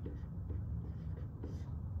 2A.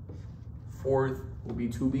 Fourth will be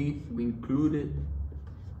 2B. We included.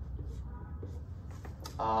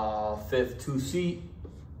 Fifth 2C.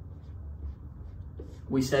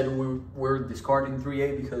 We said we're discarding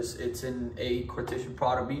 3A because it's in A Cartesian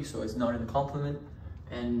product B, so it's not in the complement,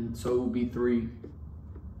 and so it will be 3B,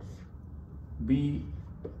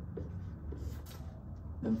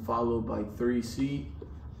 then followed by 3C.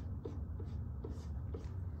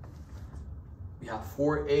 We have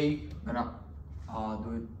 4A. I'm gonna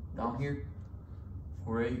do it down here.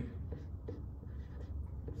 4A,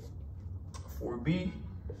 4B,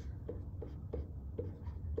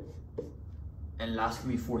 and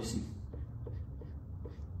lastly 4C.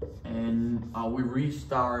 And we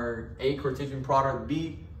reached our A Cartesian product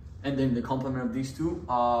B, and then the complement of these 2.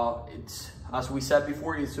 It's, as we said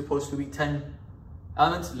before, it's supposed to be 10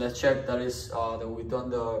 elements. Let's check that we've done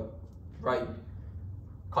the right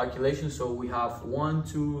calculation. So we have 1,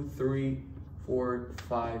 2, 3, 4,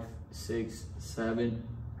 5, 6, 7,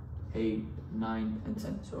 8, 9, and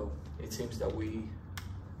 10. So it seems that we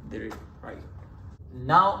did it right.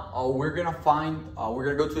 Now we're gonna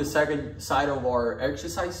go to the second side of our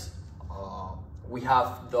exercise. We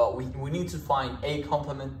have we need to find A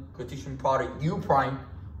complement Cartesian product U prime,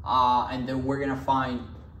 and then we're gonna find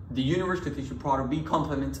the universe Cartesian product B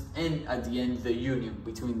complement, and at the end the union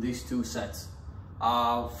between these two sets.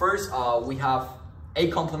 First, we have A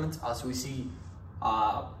complement. As we see,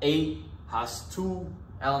 A has two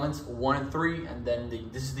elements, 1 and 3, and then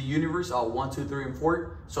this is the universe, 1, 2, 3, and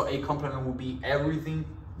 4. So A complement will be everything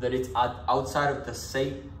that is outside of the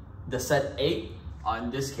set A.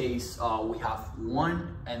 In this case, we have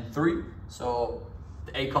 1 and 3. So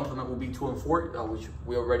the A complement will be 2 and 4, which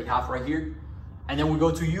we already have right here. And then we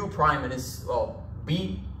go to U prime, and it's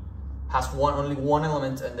B has only one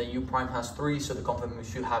element, and then U prime has 3. So the complement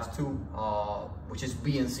should have 2, which is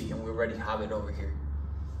B and C, and we already have it over here.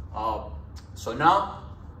 So now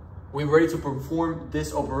we're ready to perform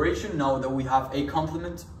this operation. Now that we have A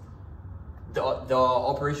complement, the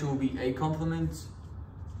operation will be A complement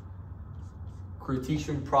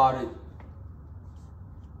Cartesian product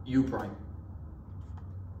U prime.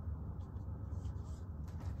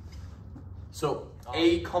 So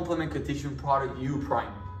A complement Cartesian product U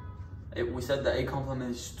prime. We said that A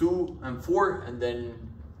complement is 2 and 4, and then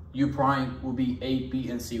U prime will be A, B,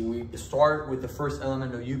 and C. We start with the first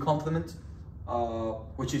element of U complement,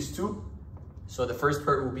 which is 2. So the first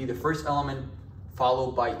part will be the first element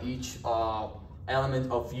followed by each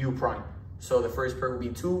element of U prime. So the first part will be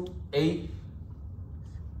 2A,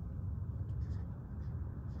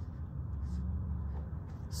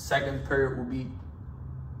 second pair will be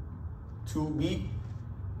 2B,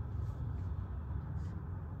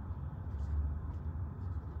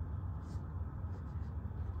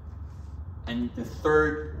 and the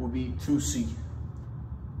third will be 2C.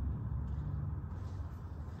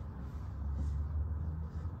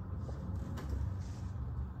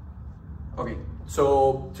 Okay,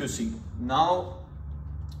 so 2C. Now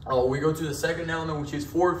we go to the second element, which is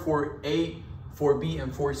 4A, 4B,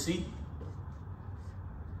 and 4C.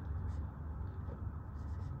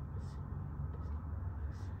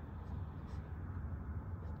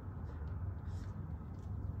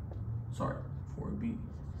 Sorry, 4B,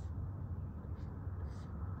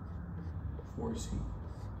 4C.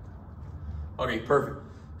 Okay, perfect.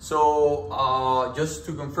 So just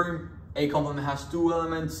to confirm, A complement has 2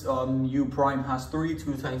 elements, U prime has 3,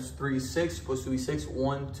 2 times 3 is 6, supposed to be 6,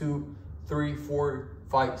 1, 2, 3, 4,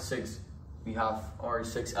 5, 6. We have our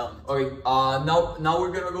 6 elements. Okay, now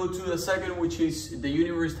we're gonna go to the second, which is the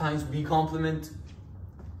universe times B complement,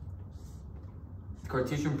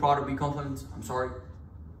 Cartesian product B complement, I'm sorry.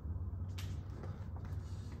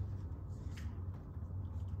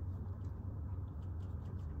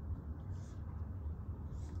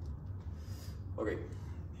 Okay.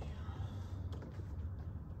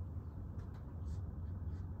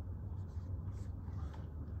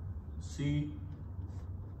 C.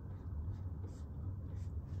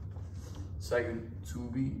 Second,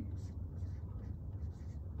 2B,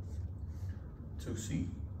 2C,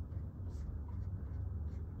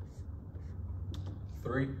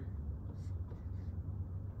 3B,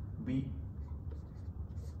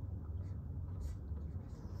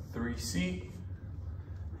 3C,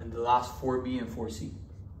 and the last 4B and 4C.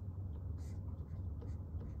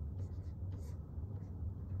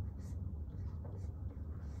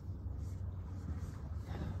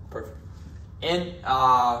 Perfect. And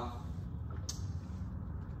all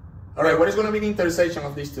right, what is going to be the intersection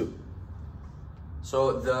of these two?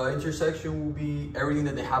 So the intersection will be everything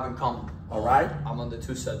that they have in common. All right. Among the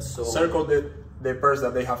two sets. So circle the pairs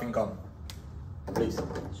that they have in common, please.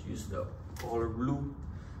 Let's use the color blue.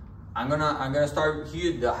 I'm gonna start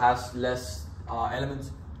here that has less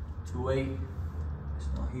elements. 2A, it's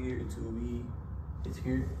not here. 2B, it's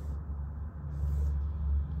here.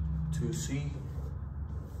 2C.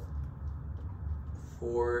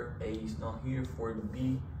 4A is not here.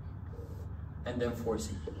 4B, and then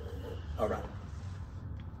 4C. All right.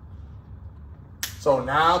 So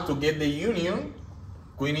now to get the union,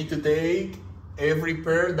 we need to take every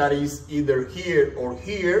pair that is either here or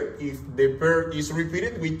here. If the pair is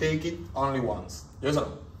repeated, we take it only once. Yes or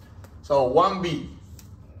no? So 1B,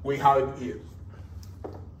 we have it here.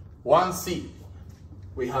 1C,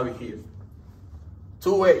 we have it here.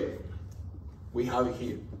 2A, we have it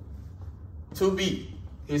here. 2B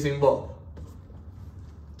is in both.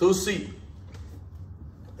 2C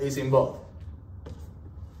is in both.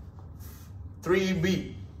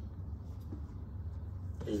 3B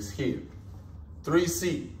is here.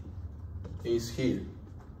 3C is here.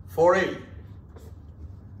 4A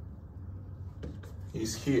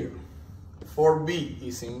is here. 4B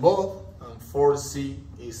is in both, and 4C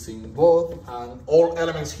is in both, and all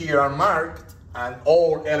elements here are marked, and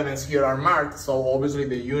all elements here are marked, so obviously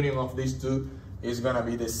the union of these two is gonna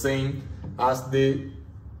be the same as the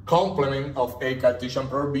complement of A Cartesian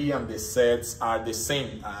product B, and the sets are the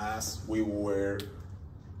same as we were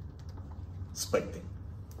expecting.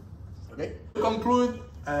 Okay? To conclude,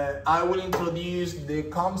 I will introduce the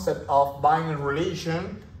concept of binary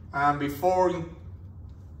relation, and before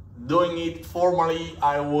doing it formally,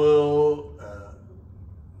 I will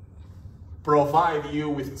provide you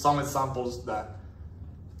with some examples that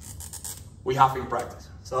we have in practice.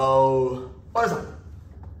 So, for example,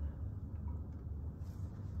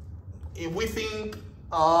 if we think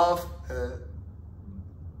of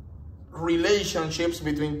relationships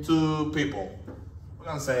between two people, we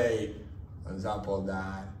can say, for example,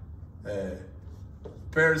 that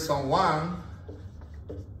person 1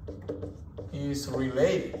 is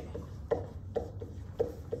related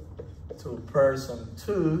to person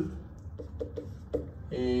 2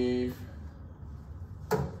 if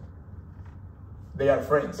they are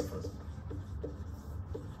friends, for example.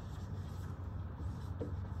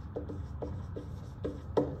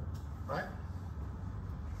 Right?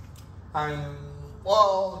 And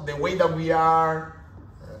well, the way that we are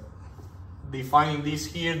defining this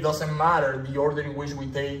here doesn't matter the order in which we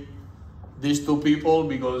take these two people,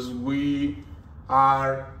 because we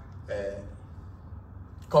are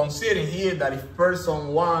considering here that if person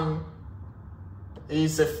 1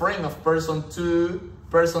 is a friend of person 2,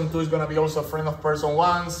 person 2 is going to be also a friend of person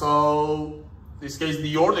 1, so in this case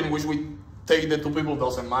the order in which we take the two people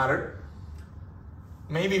doesn't matter.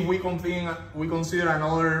 Maybe we consider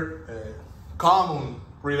another common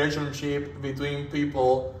relationship between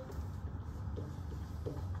people.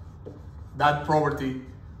 That property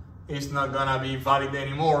is not gonna be valid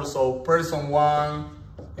anymore, so person 1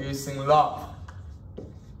 is in love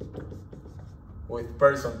with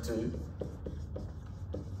person 2.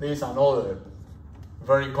 This is another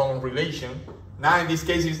very common relation. Now in this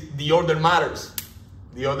case, the order matters.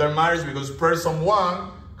 The order matters because person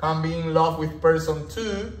 1 can be in love with person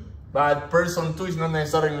 2, but person 2 is not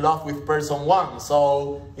necessarily in love with person 1.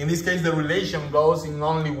 So in this case, the relation goes in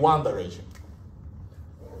only one direction.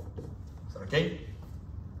 Okay?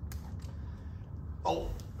 Oh,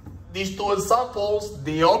 these two examples,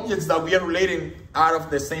 the objects that we are relating are of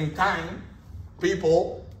the same kind,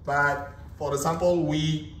 people, but for example,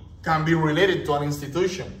 we can be related to an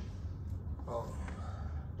institution.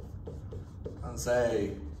 And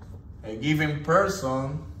say a given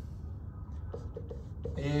person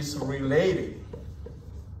is related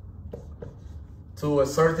to a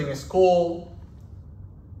certain school,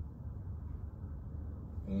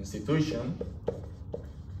 institution,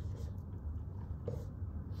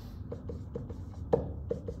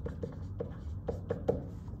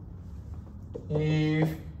 if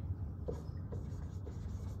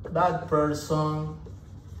that person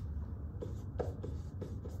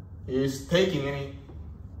is taking any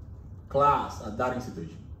class at that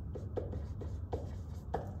institution.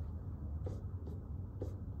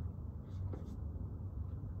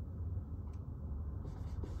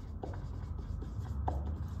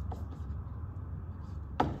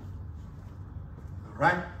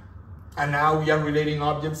 Right? And now we are relating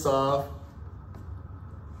objects of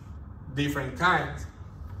different kinds.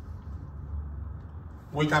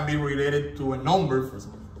 We can be related to a number, for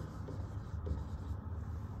example.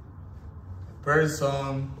 A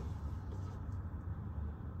person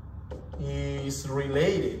is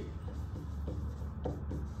related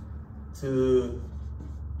to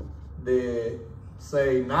the,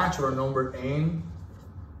 say, natural number n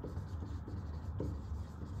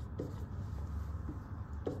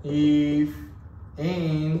if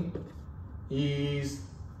n is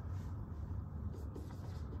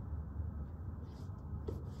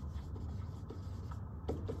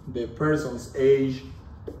the person's age,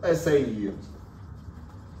 let's say years.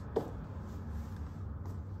 All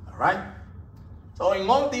right? So in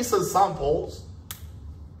all these examples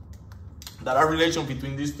that are relation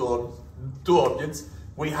between these two objects,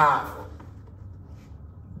 we have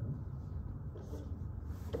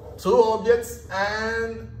two objects,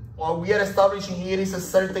 and what we are establishing here is a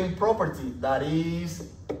certain property that is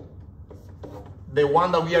the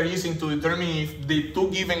one that we are using to determine if the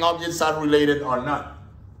two given objects are related or not.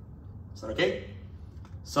 Is that okay?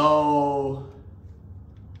 So,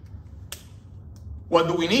 what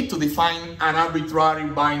do we need to define an arbitrary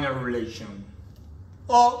binary relation?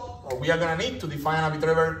 Well, what we are going to need to define an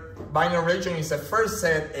arbitrary binary relation is a first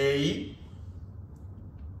set A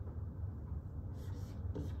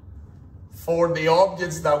for the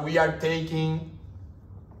objects that we are taking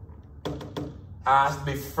as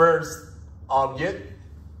the first object,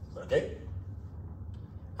 okay?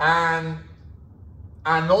 And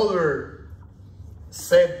another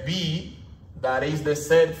set B that is the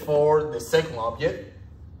set for the second object,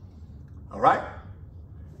 all right?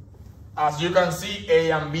 As you can see,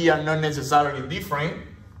 A and B are not necessarily different,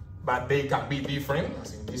 but they can be different,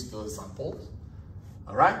 as in these two examples,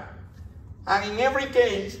 all right? And in every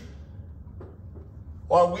case,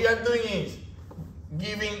 what we are doing is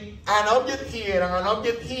giving an object here and an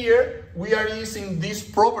object here. We are using this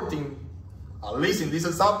property, at least in these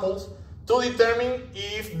examples, to determine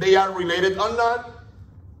if they are related or not.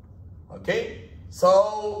 Okay?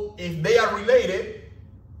 So, if they are related,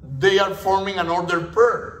 they are forming an ordered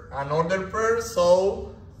pair. An ordered pair,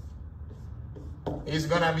 so it's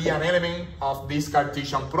gonna be an element of this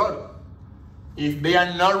Cartesian product. If they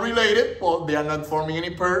are not related, well, they are not forming any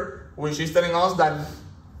pair, which is telling us that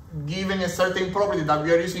given a certain property that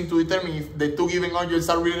we are using to determine if the two given objects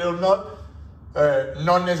are related or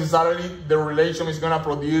not necessarily the relation is going to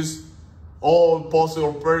produce all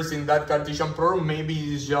possible pairs in that Cartesian product. Maybe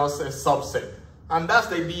it's just a subset. And that's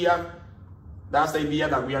the idea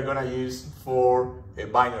that we are going to use for a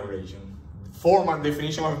binary relation. The formal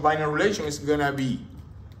definition of a binary relation is going to be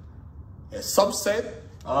a subset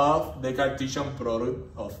of the Cartesian product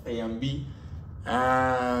of A and B.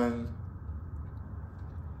 And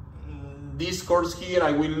this course here,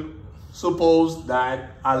 I will suppose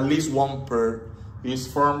that at least one pair is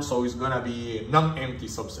formed, so it's gonna be a non-empty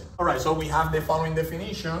subset. All right, so we have the following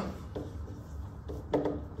definition.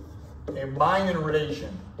 A binary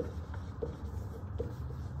relation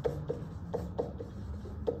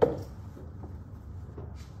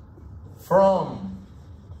from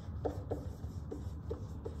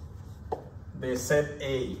the set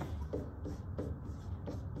A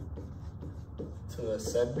to the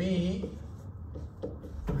set B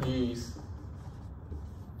is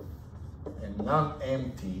a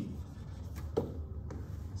non-empty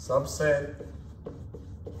subset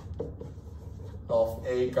of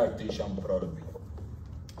a Cartesian product B.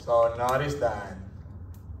 So notice that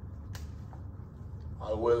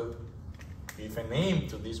I will give a name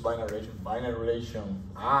to this binary relation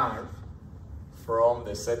R from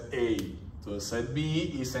the set A to the set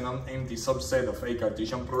B is a non-empty subset of a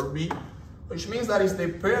Cartesian product B, which means that if the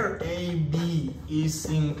pair AB is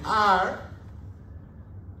in R,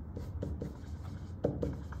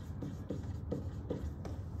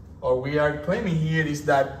 what we are claiming here is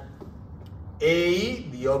that A,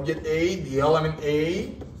 the object A, the element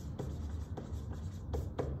A,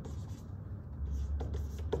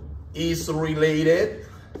 is related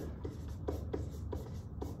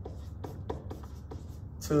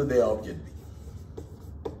to the object B,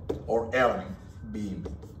 or element B.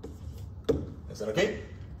 Is that okay?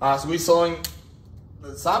 As we saw in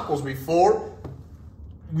the examples before,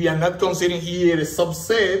 we are not considering here a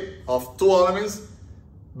subset of two elements,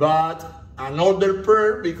 but an ordered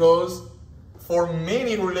pair, because for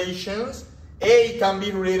many relations, A can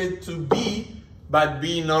be related to B, but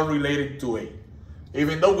B not related to A.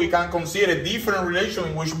 Even though we can consider a different relation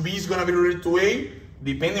in which B is going to be related to A,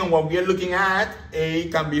 depending on what we are looking at, A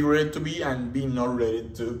can be related to B and B not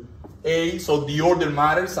related to A. So the order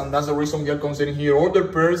matters, and that's the reason we are considering here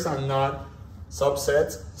ordered pairs and not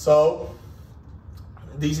subsets. So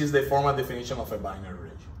this is the formal definition of a binary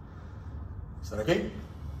relation. Is that okay?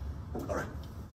 All right.